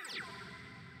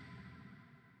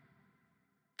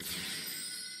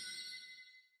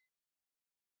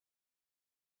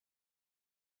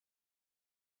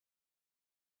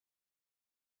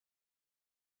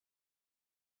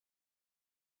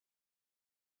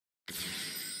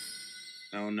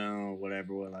 Oh no,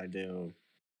 whatever will I do?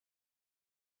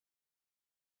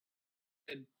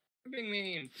 Being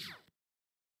mean.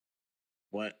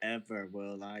 Whatever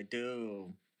will I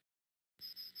do?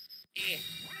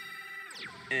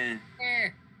 Eh.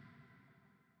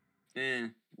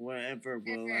 Whatever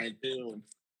will I do?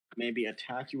 Maybe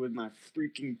attack you with my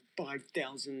freaking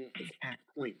 5,000 attack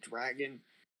point dragon.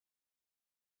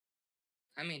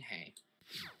 I mean, hey,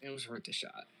 it was worth a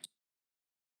shot.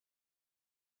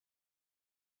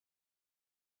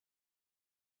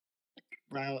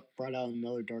 Brought out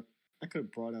another dark. I could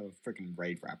have brought out a freaking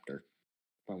raid raptor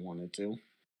if I wanted to.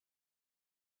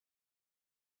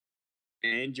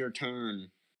 End your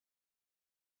turn.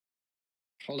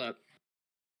 Hold up.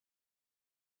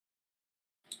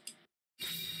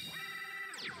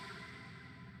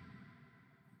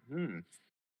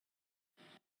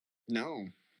 No.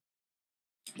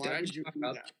 Why Did I would just you fuck do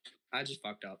up? that? I just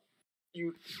fucked up.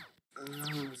 You.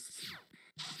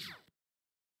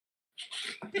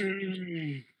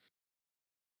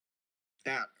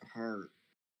 That hurt.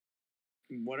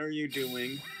 What are you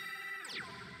doing?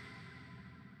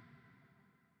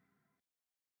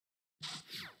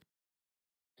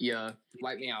 Yeah,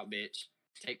 wipe me out, bitch.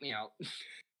 Take me out.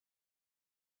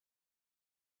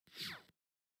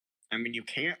 I mean, you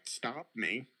can't stop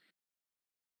me.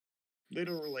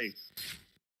 Literally.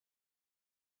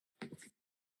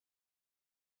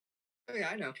 Oh, yeah,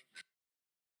 I know.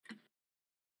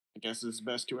 I guess it's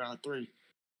best 2 out of 3.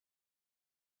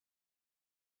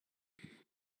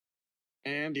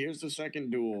 And here's the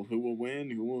second duel. Who will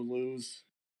win? Who will lose?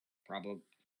 Probably.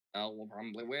 Elle will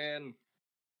probably win.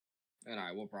 And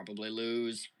I will probably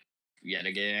lose. Yet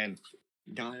again.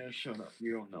 Gaea, shut up.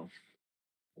 You don't know.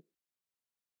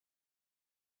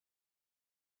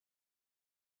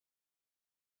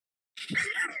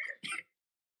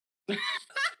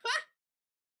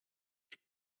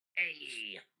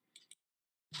 Hey!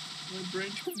 My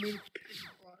brain told me to pick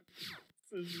rock.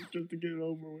 Scissors just to get it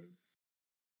over with.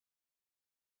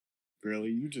 Really?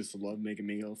 You just love making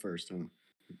me go first, huh?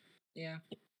 Yeah.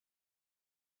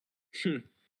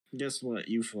 Guess what?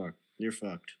 You fucked. You're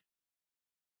fucked.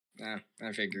 Nah,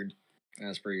 I figured.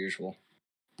 As per usual.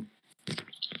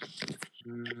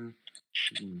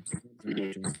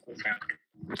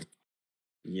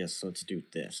 Yes, let's do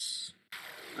this.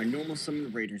 I normal summon the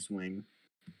Raider's Wing.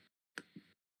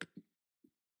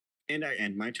 And I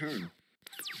end my turn.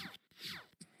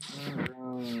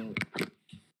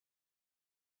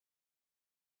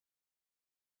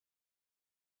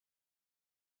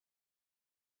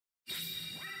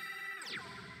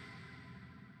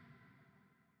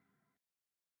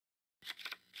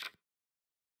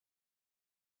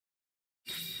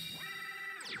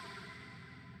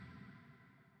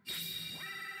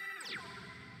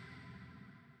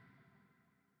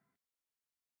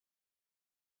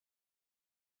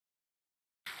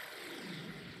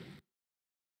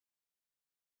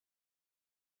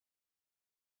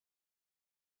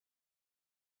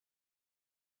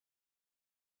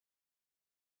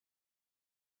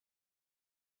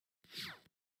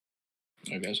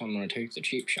 I guess I'm gonna take the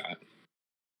cheap shot.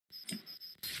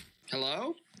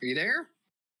 Hello? Are you there?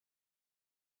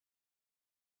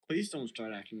 Please don't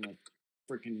start acting like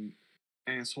freaking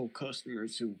asshole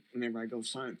customers who, whenever I go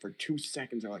silent for 2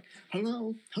 seconds, are like,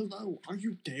 hello, hello, are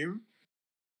you there?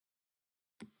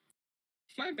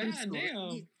 My bad,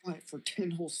 damn. Quiet for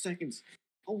 10 whole seconds.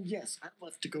 Oh yes, I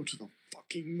left to go to the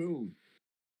fucking moon.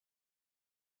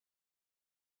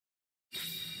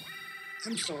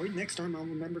 I'm sorry, next time I'll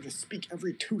remember to speak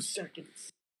every 2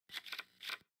 seconds.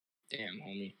 Damn,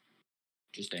 homie.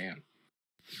 Just damn.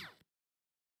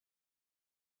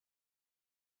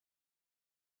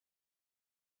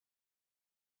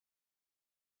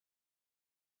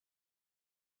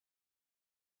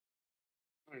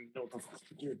 I don't know what the fuck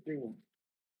you're doing.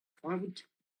 Why would...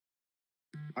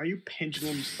 Are you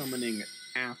pendulum summoning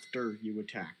after you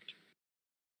attacked?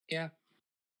 Yeah.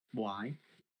 Why?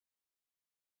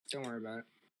 Don't worry about it.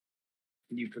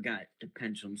 You forgot to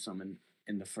pendulum summon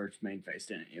in the first main phase,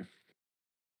 didn't you?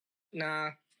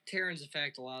 Nah. Terran's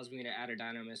effect allows me to add a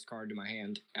Dynamist card to my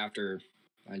hand after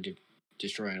I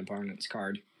destroy an opponent's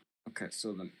card. Okay,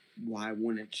 so then why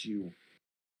wouldn't you?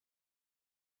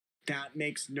 That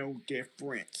makes no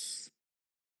difference.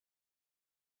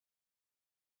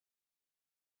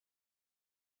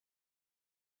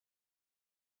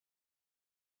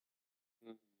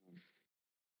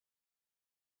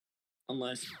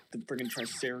 Unless the friggin'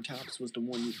 Triceratops was the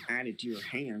one you added to your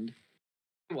hand.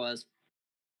 It was.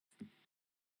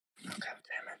 Oh, God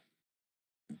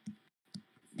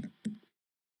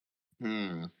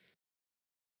damn it.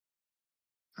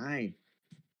 I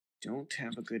don't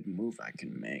have a good move I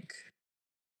can make.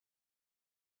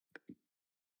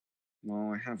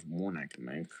 Well, I have one I can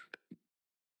make.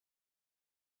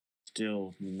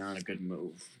 Still not a good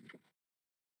move.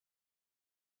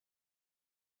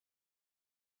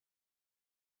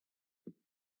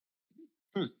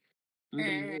 I'm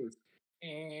gonna lose.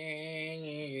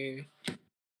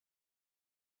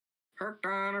 Hurt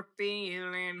on a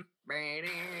feeling, baby.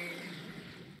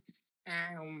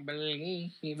 I don't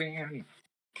believe in.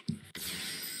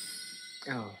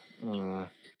 Oh.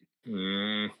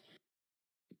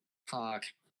 Fuck.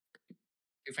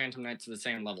 Two Phantom Knights to the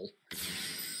same level.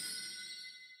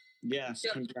 Yes,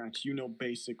 Yep. congrats. You know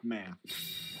basic math.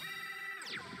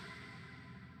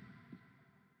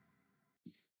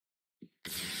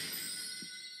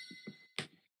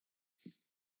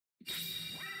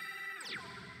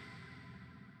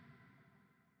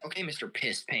 Okay, Mr.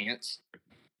 Piss Pants.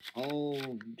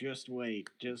 Oh, just wait.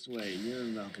 You're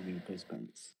about to do piss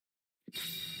pants.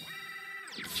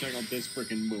 Check out this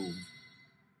freaking move.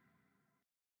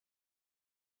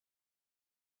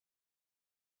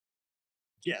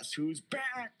 Guess who's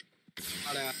back?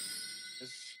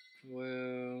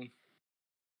 Well,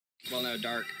 no,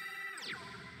 Dark.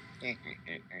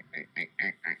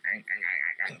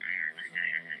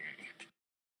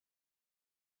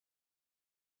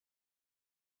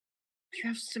 You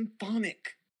have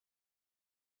symphonic.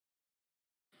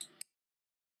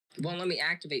 Won't let me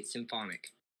activate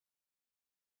Symphonic.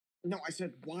 No, I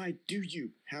said, why do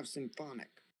you have symphonic?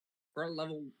 For a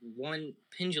level 1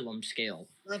 pendulum scale.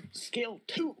 Scale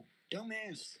 2,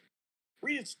 dumbass.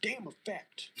 Read its damn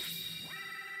effect.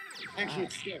 Actually,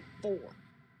 it's scale 4.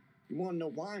 You want to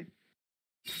know why?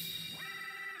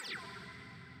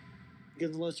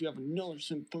 Because unless you have another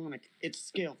symphonic, it's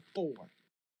scale 4.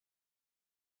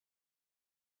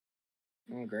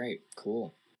 Oh, great.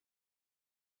 Cool.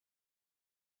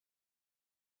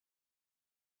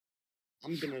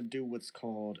 I'm gonna do what's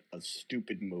called a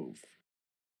stupid move.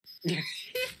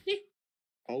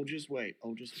 Oh, just wait.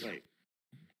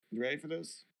 You ready for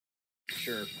this?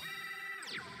 Sure.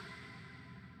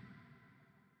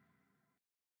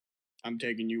 I'm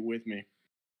taking you with me.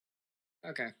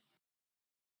 Okay.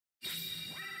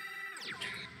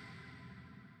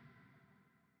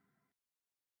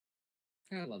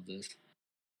 I love this.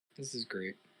 This is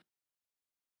great.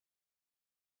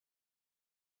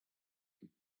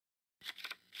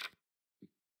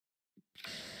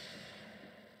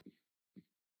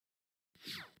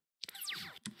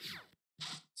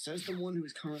 Says the one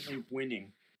who's currently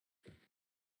winning.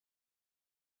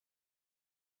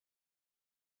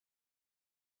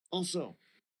 Also,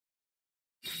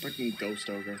 freaking Ghost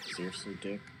Ogre. Seriously,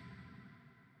 Dick.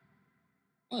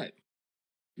 What?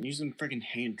 I'm using freaking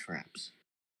hand traps.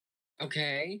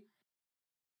 Okay.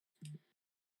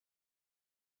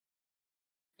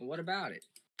 What about it?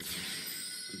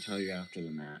 I'll tell you after the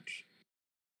match.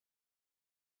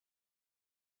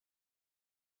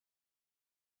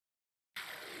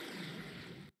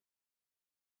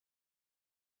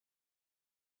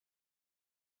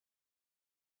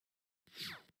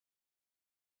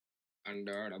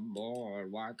 Under the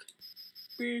boardwalk.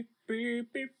 Beep,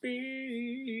 beep, beep,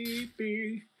 beep,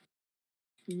 beep.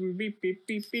 Beep, beep,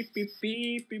 beep, beep, beep, beep,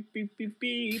 beep, beep, beep,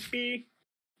 beep, beep.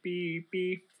 Beep,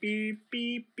 beep, beep,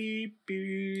 beep, beep,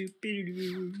 beep, beep.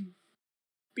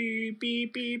 Beep,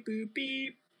 beep, beep, beep,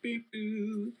 beep, beep,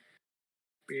 beep.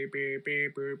 Beep, beep,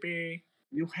 beep, beep, beep.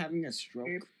 You having a stroke?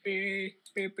 Beep,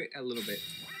 beep, beep, a little bit.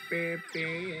 Beep,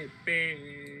 beep,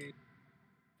 beep.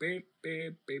 Beep,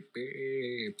 beep, beep,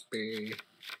 beep, beep.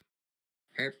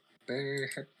 Happy,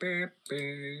 happy,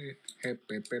 happy,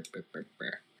 happy, happy,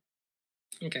 happy.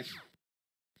 Okay.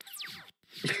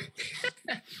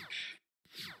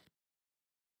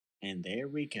 And there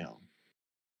we go.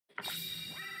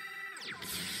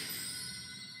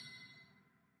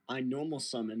 I normal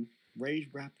summon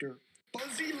Rage Raptor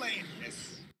Fuzzy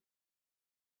Landis.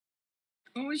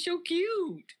 Oh, it's so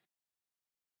cute.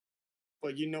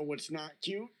 But you know what's not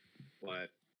cute? What?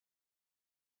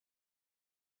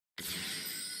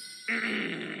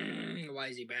 Why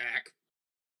is he back?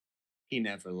 He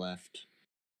never left.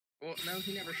 Well, no,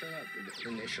 he never showed up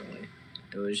initially.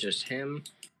 It was just him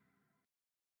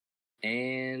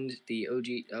and the OG.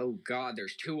 Oh, God,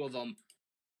 there's 2 of them.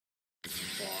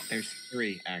 Fuck. There's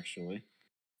 3, actually.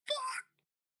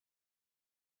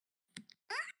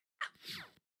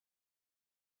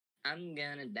 I'm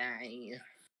gonna die.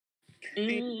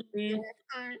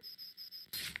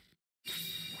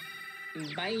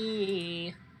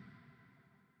 Bye.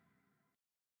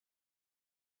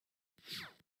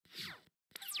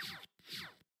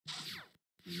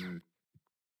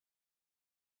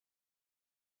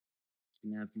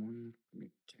 Can add one? Let me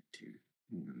check 2.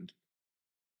 And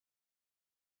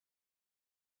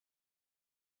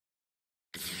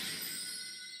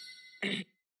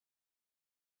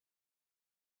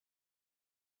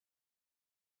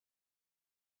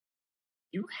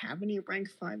you have any rank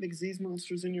 5 Xyz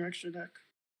monsters in your extra deck?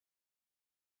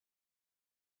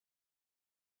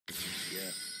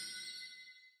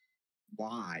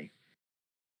 Why?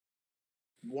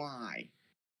 Why?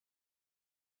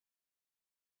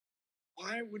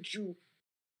 Why would you?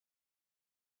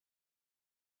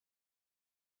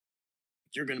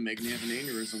 You're gonna make me have an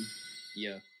aneurysm.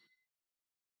 Yeah.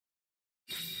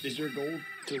 Is your goal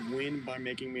to win by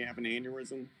making me have an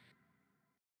aneurysm?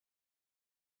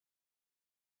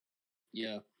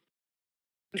 Yeah.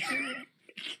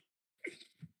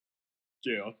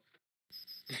 Yeah.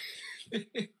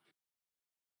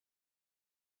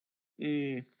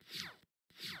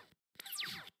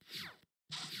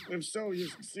 If so, you're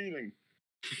succeeding.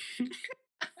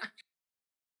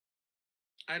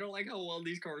 I don't like how well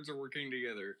these cards are working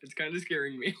together. It's kind of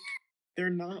scaring me. They're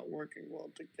not working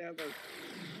well together.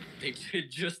 They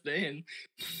did just then.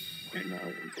 They're not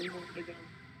working well together.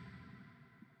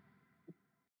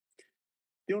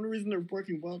 The only reason they're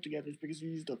working well together is because you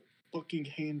used a fucking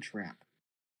hand trap.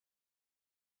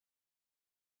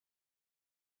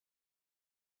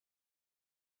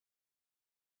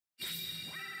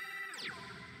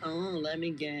 Oh, let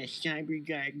me guess. Cyber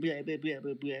guy, blah, blah, blah,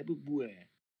 blah, blah, blah, blah.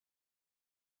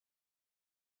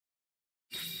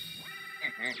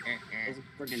 Doesn't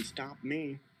freaking stop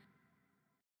me.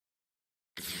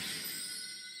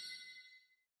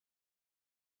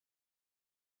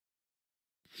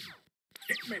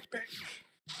 Hit me, bitch.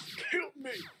 Kill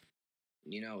me.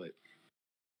 You know it.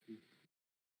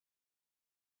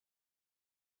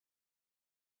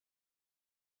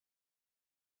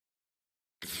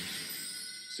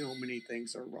 So many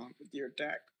things are wrong with your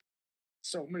deck.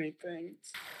 So many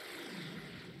things.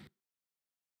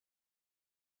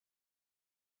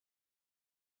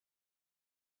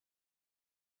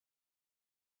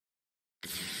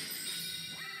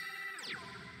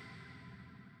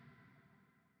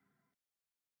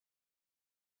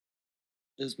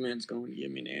 This man's going to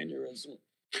give me an aneurysm.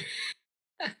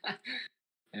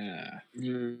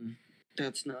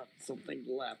 That's not something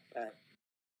to laugh at.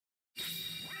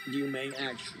 You may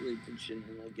actually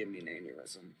legitimately give me an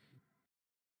aneurysm.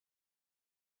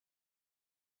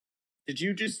 Did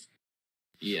you just...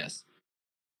 Yes.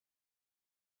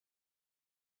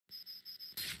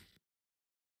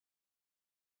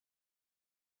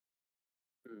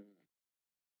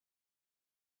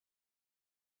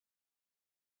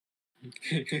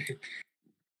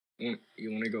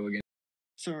 You want to go again?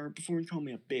 Sir, before you call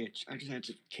me a bitch, I just had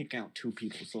to kick out 2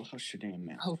 people, so hush your damn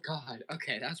mouth. Oh, God.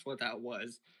 Okay, that's what that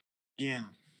was. Yeah.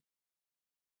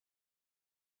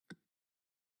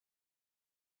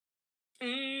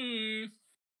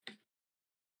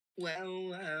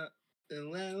 Well,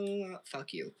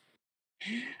 fuck you.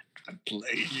 I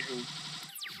played you.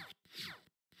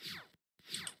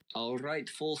 All right,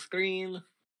 full screen.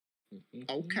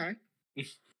 Okay.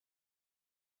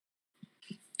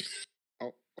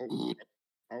 Oh,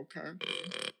 okay.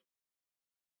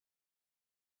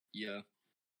 Yeah.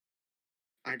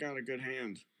 I got a good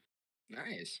hand.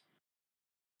 Nice.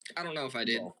 I don't know if I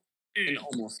did. Well, an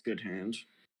almost good hand.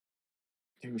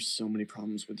 There were so many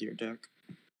problems with your deck.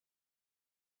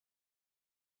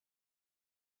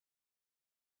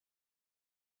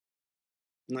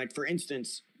 Like, for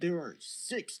instance, there are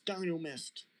 6 Dino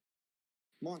Mist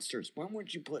monsters. Why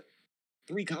wouldn't you put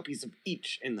 3 copies of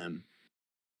each in them?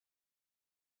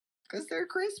 Because they're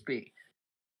crispy.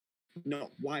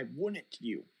 No, why wouldn't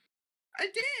you? I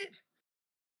did.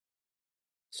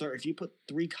 Sir, if you put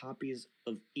 3 copies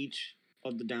of each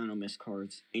of the Dino Mist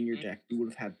cards in your deck, you would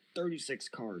have had 36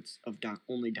 cards of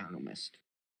only Dino Mist.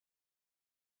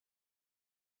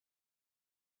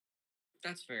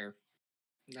 That's fair.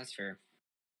 That's fair.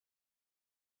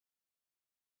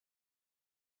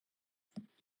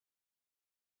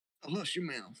 Hush your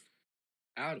mouth.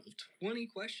 Out of 20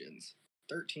 questions,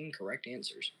 13 correct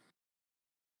answers.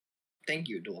 Thank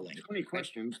you, Dueling. 20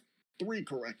 questions, 3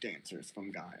 correct answers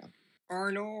from Gaea.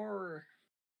 Arnor!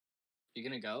 You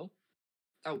gonna go?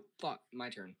 Oh, fuck. My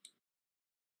turn.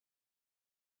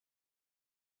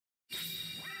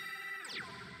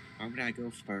 Why would I go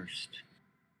first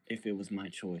if it was my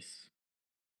choice?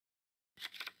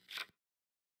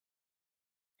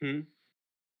 I don't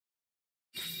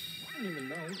even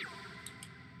know.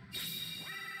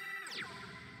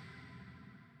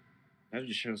 That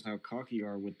just shows how cocky you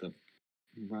are with the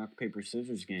rock, paper,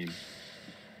 scissors game.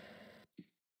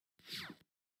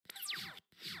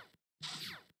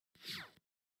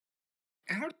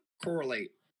 How do you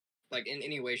correlate? Like, in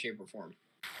any way, shape, or form?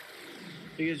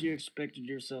 Because you expected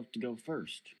yourself to go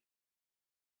first.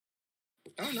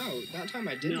 Oh, no. That time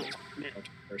I didn't. No,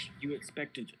 first. You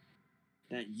expected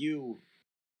that you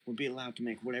would be allowed to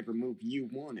make whatever move you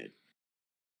wanted.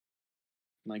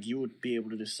 Like, you would be able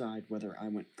to decide whether I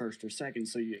went first or second,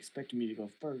 so you expected me to go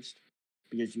first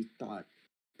because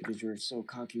you were so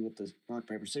cocky with the rock,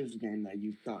 paper, scissors game that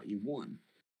you thought you won.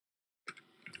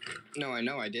 No, I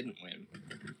know I didn't win,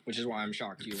 which is why I'm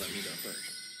shocked you let me go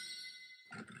first.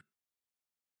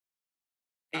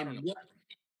 I don't know. What?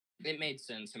 It made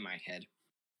sense in my head.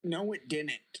 No, it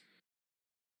didn't.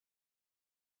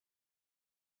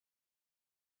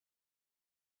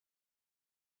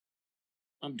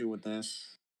 I'm doing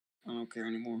this. I don't care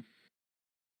anymore.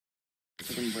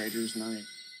 Freaking Raiders night.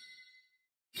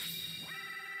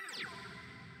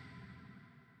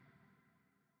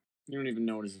 You don't even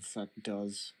know what his effect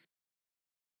does.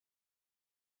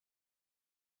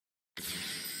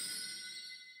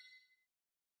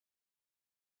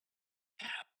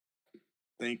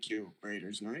 Thank you,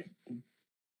 Raiders night.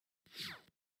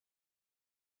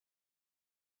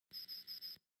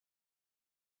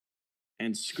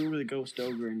 And screw the ghost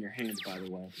ogre in your hands, by the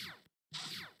way.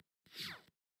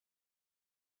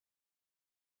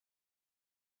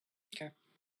 Okay.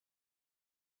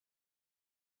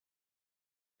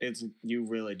 You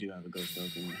really do have a ghost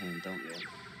ogre in your hand, don't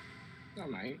you? I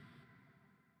might.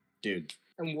 Dude.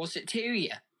 And what's it to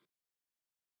you?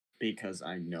 Because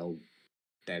I know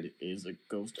that it is a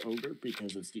ghost ogre,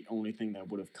 because it's the only thing that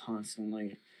would have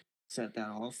constantly set that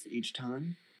off each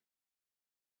time.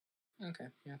 Okay,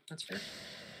 yeah, that's fair.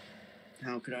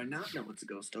 How could I not know it's a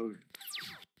ghost ogre?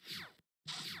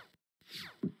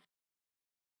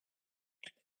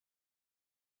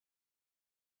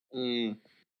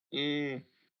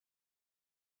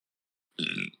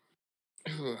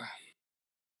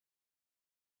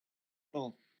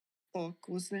 Oh, fuck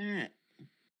was that?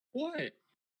 What?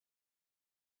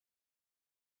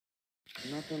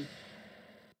 Nothing.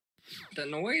 That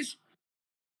noise?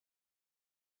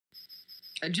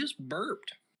 I just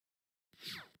burped.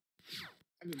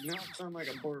 That did not sound like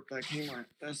a burp. That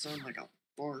sounded like a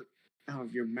fart out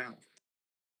of your mouth.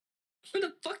 What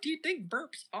the fuck do you think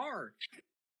burps are?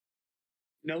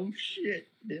 No shit,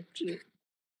 dipshit.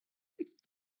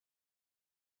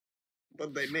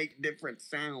 But they make different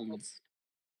sounds.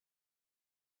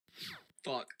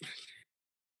 Fuck.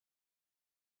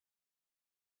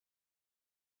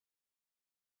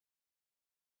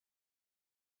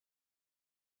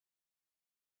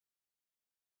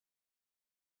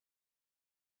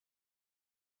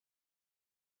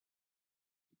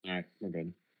 Alright, we're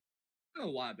good. I don't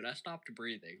know why, but I stopped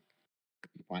breathing.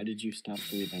 Why did you stop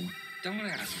breathing? Don't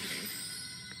ask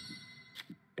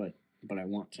me. But I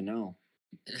want to know.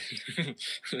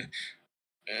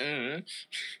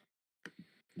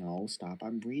 No, stop,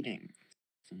 I'm breathing.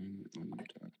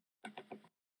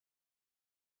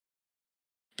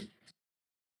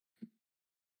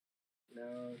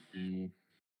 No.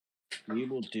 We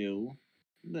will do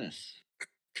this.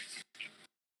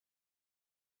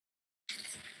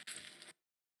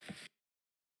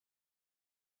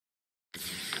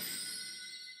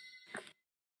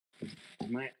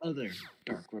 My other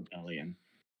Dark Rebellion.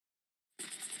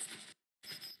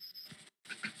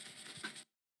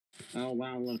 Oh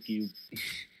wow, look, you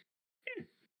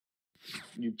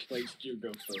placed your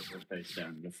ghost over face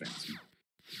down in defense.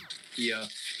 Yeah.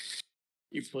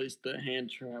 You placed the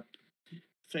hand trap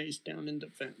face down in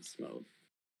defense mode.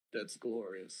 That's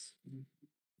glorious.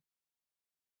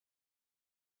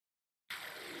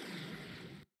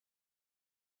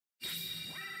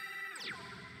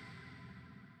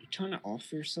 You trying to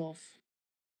off yourself?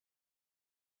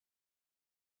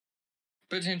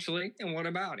 Potentially. And what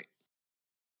about it?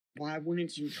 Why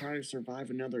wouldn't you try to survive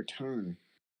another turn?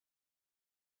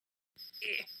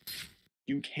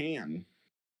 You can.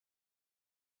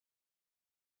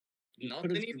 Not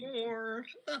anymore.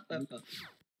 Oh,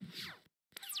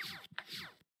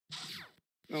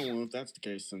 well, if that's the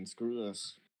case, then screw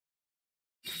this.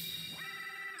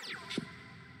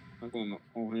 I'm going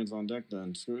all hands on deck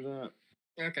then. Screw that.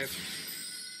 Okay.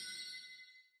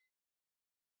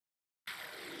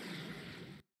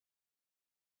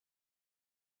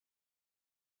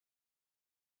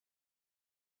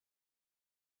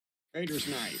 Raiders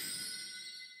night.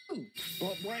 Ooh.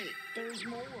 But wait, there's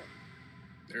more.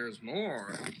 There's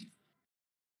more.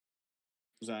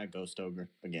 Is that a ghost ogre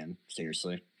again?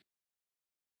 Seriously.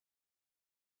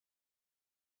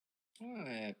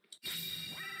 What?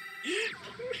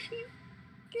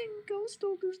 What ghost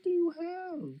ogres do you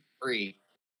have? 3.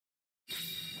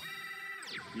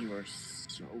 You are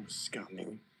so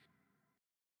scummy.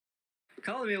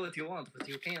 Call me what you want, but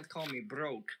you can't call me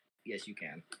broke. Yes, you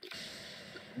can.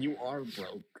 You are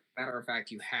broke. Matter of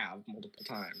fact, you have multiple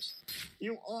times.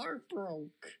 You are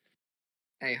broke.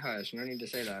 Hey, hush. No need to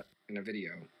say that in a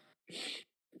video.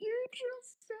 You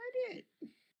just said it.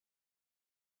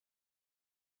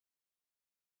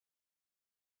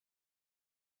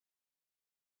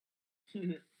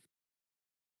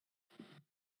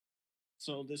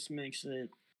 So this makes it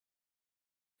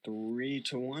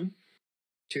 3-1.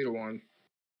 2-1.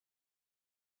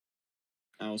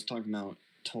 I was talking about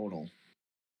total.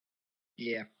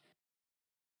 Yeah.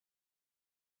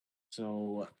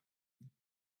 So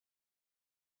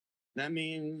that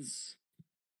means,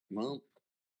 well,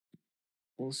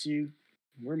 we'll see.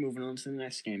 We're moving on to the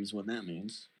next game, is what that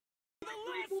means.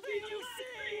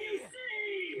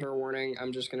 Fair warning,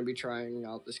 I'm just going to be trying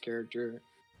out this character.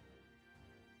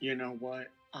 You know what?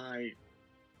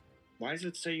 Why does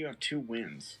it say you have 2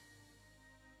 wins?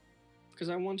 Because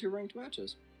I won 2 ranked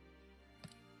matches.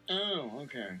 Oh,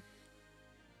 okay.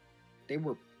 They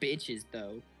were bitches,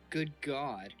 though. Good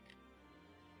God.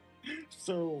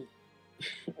 So,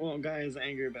 well, Guy is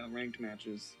angry about ranked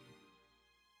matches.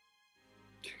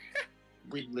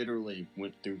 We literally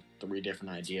went through 3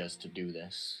 different ideas to do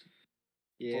this.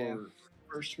 Yeah.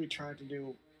 First, we tried to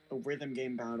do a rhythm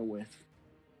game battle with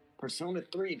Persona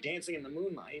 3 Dancing in the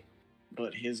Moonlight,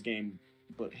 but his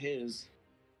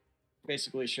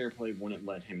basically SharePlay wouldn't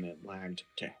let him. It lagged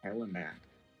to hell and back.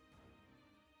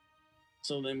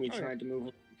 So then we tried to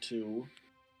move to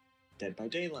Dead by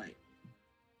Daylight.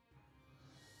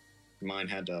 Mine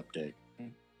had to update.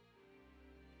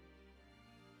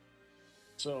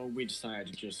 So we decided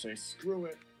to just say, screw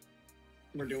it.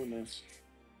 We're doing this.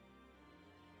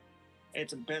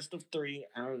 It's a best of 3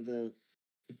 out of the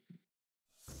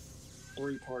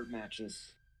 3-part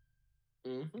matches.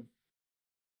 Mm-hmm.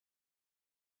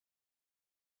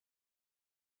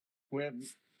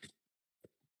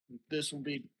 This will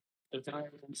be, if I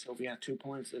win, he'll be at 2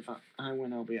 points. If I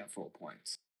win, I'll be at 4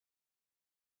 points.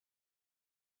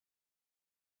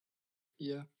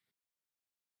 Yeah.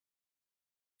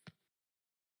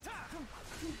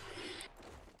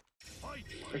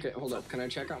 Okay, hold up. Can I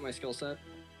check out my skill set?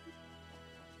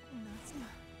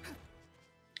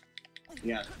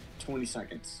 Yeah, 20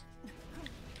 seconds.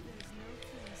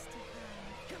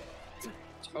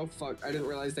 Oh, fuck. I didn't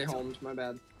realize they homed. My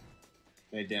bad.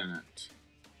 They didn't.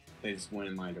 They just went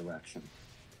in my direction.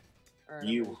 Right,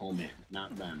 You home in,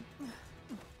 not them.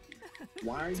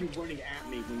 Why are you running at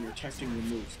me when you're testing your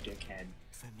moves, dickhead?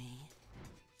 For me?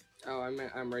 Oh,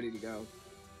 I'm ready to go.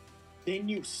 Then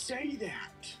you say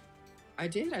that! I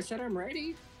did. I said I'm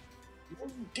ready. No,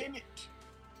 you didn't.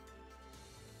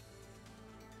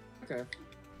 Okay.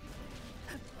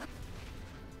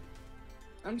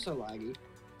 I'm so laggy.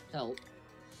 Help.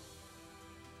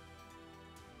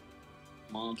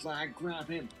 Mom's lag, grab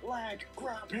him! Lag,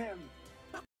 grab him!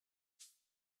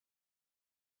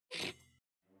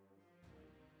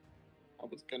 I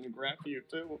was gonna grab you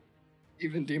too.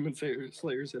 Even Demon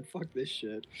Slayer said, fuck this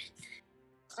shit.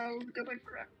 I was gonna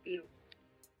grab you.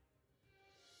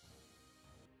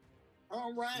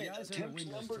 Alright, attempt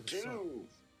number 2.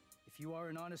 If you are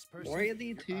an honest person, Ready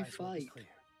your to eyes will be fight. clear.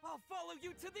 I'll follow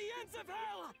you to the ends of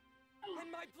hell!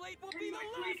 And my blade will be the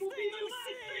last thing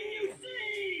you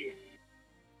see!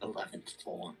 11th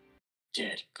form.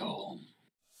 Dead calm.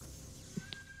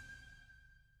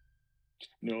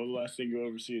 No, the last thing you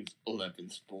ever see is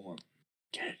 11th form.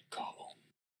 Dead calm.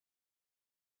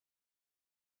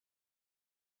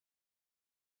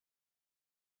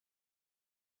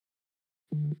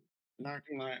 Not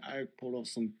gonna lie, I pulled off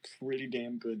some pretty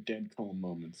damn good dead calm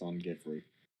moments on Givree.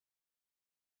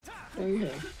 Oh,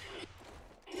 yeah.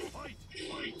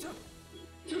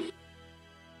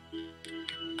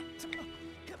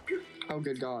 Oh,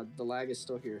 good God. The lag is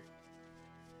still here.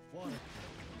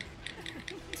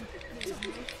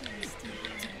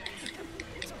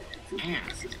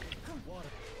 Ass.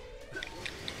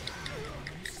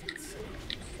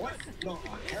 What the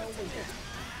hell was that?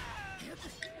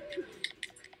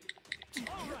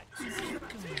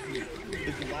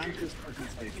 It's lag just fucking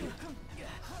taking.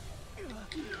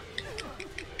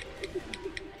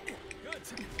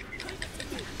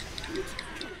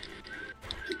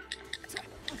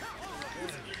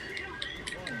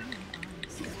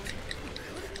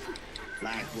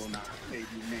 Lag will not save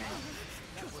you now.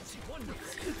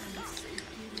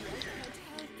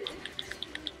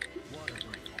 Water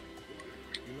break.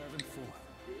 11-4.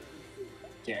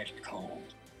 Dead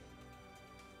cold.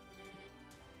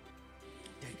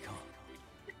 Dead calm.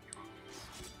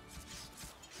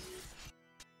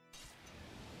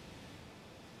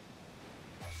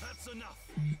 That's enough!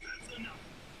 That's enough!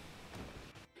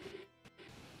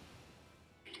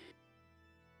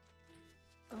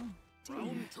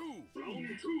 Round 2! Round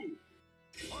 2!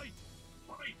 Fight!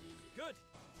 Fight! Good!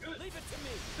 Good! Leave it to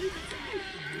me! Leave it to me!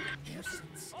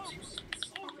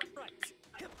 All right!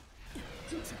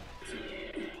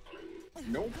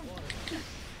 Nope.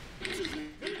 Leave it to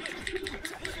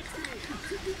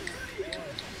me!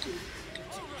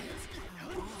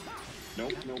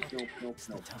 Nope, nope, nope, nope,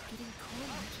 nope.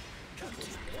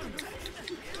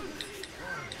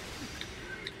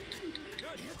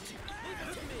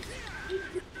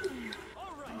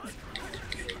 All right.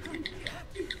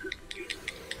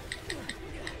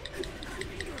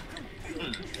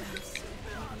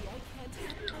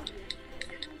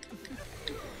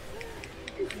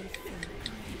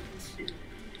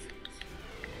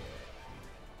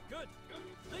 Good.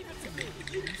 Leave it to me.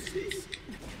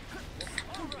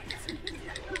 All right.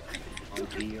 Oh,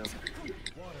 dear.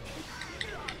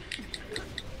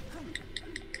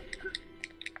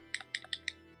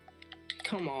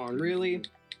 Come on, really?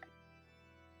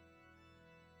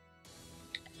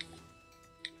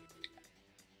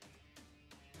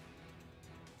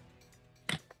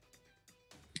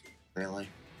 Really?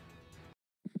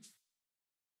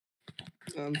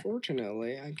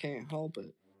 Unfortunately, I can't help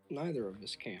it. Neither of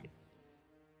us can.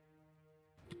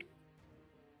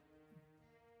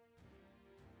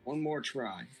 One more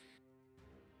try.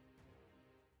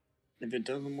 If it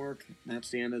doesn't work,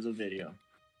 that's the end of the video.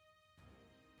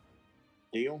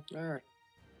 Deal? Alright.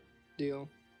 Deal.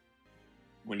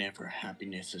 Whenever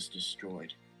happiness is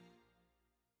destroyed,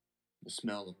 the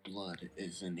smell of blood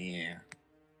is in the air,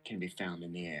 can be found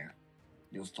in the air.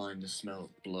 You'll find the smell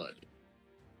of blood.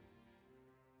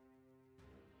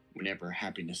 Whenever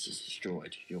happiness is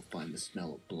destroyed, you'll find the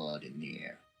smell of blood in the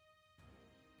air.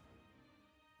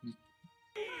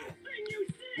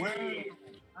 Well,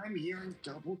 I'm hearing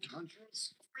double tundra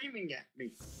screaming at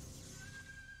me.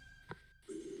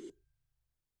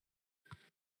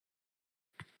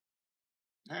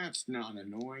 That's not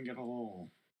annoying at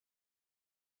all.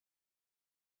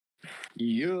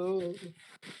 Yo.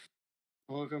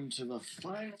 Welcome to the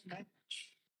final match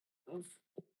of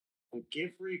the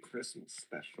Givree Christmas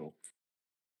special.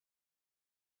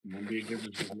 It won't be a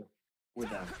Givree video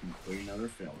without complete another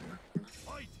failure.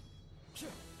 Fight.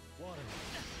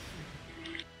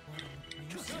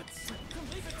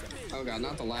 Oh god,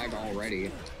 not the lag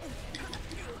already.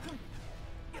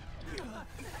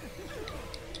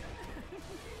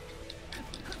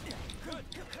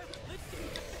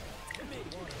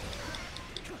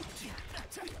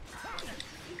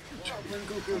 Job,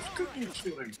 Rengoku's cooking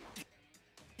shooting.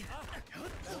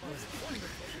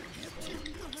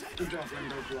 Good job,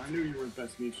 Rengoku. I knew you were the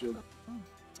best meat shield.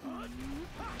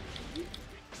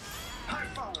 High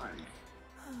five!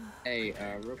 Hey,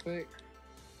 real quick.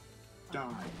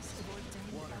 Die.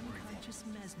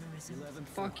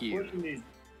 Fuck you. What do you need?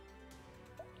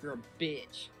 You're a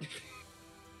bitch.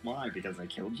 Why? Because I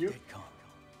killed you? Cause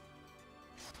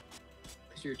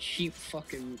you're cheap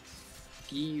fucking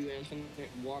GU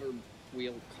infinite water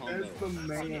wheel combo. That's the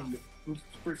man who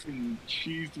freaking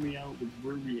cheesed me out with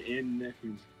Ruby and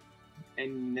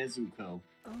Nezuko.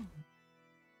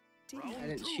 I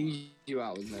didn't choose you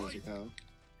out with Nezuko.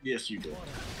 Yes, you did.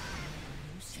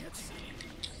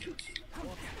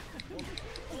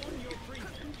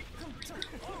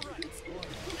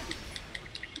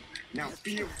 Now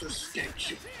feel the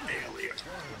stench of failure.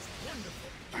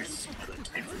 I smell it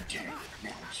every day.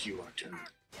 Now it's your turn.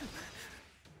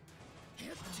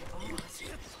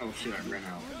 Oh shit, I ran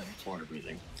out of water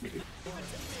breathing.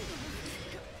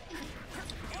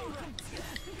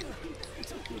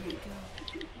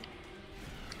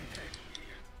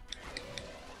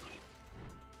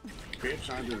 Bitch,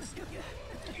 I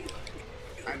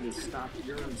just stopped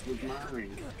yours with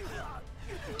mine.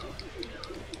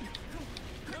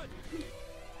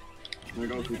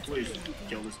 Rengoku, please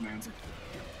kill this man.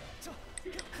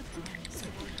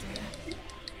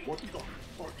 What the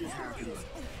fuck is happening?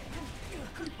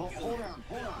 Hold on.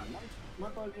 My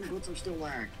bug inputs are still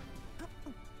lagged.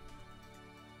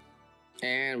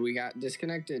 And we got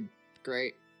disconnected.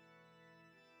 Great.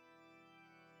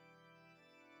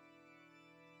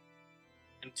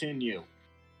 Continue.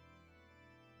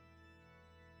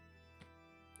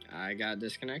 I got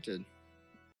disconnected.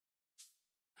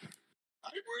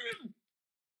 I win!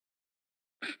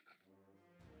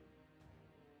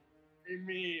 I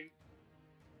mean,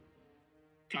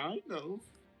 kind of.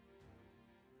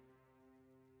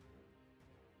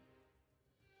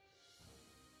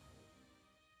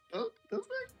 Oh, does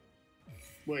it?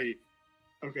 Wait.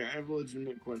 Okay, I have a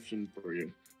legitimate question for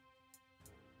you.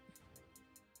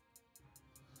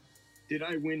 Did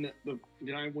I win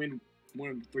one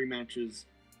of the 3 matches?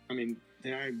 I mean,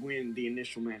 did I win the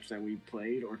initial match that we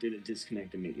played, or did it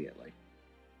disconnect immediately?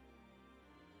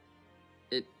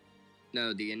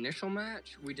 No, the initial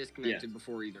match we disconnected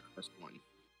before either of us won.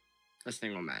 A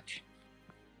single match.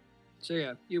 So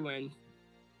yeah, you win.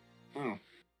 Oh.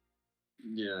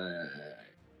 Yeah.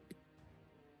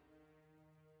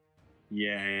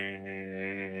 Yay.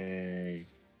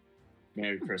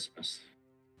 Merry Christmas.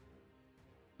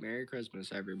 Merry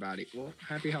Christmas, everybody. Well,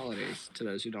 happy holidays to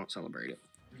those who don't celebrate it.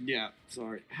 Yeah,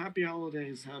 sorry. Happy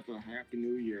holidays. Have a happy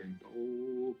new year.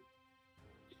 Oh,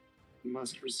 you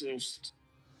must resist.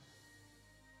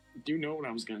 Do you know what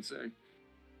I was gonna say?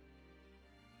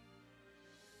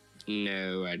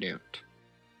 No, I don't.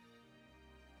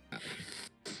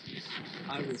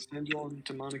 I will send you on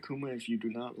to Monokuma if you do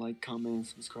not like, comment, and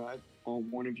subscribe. All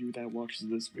one of you that watches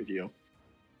this video.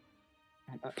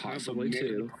 Possibly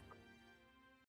two.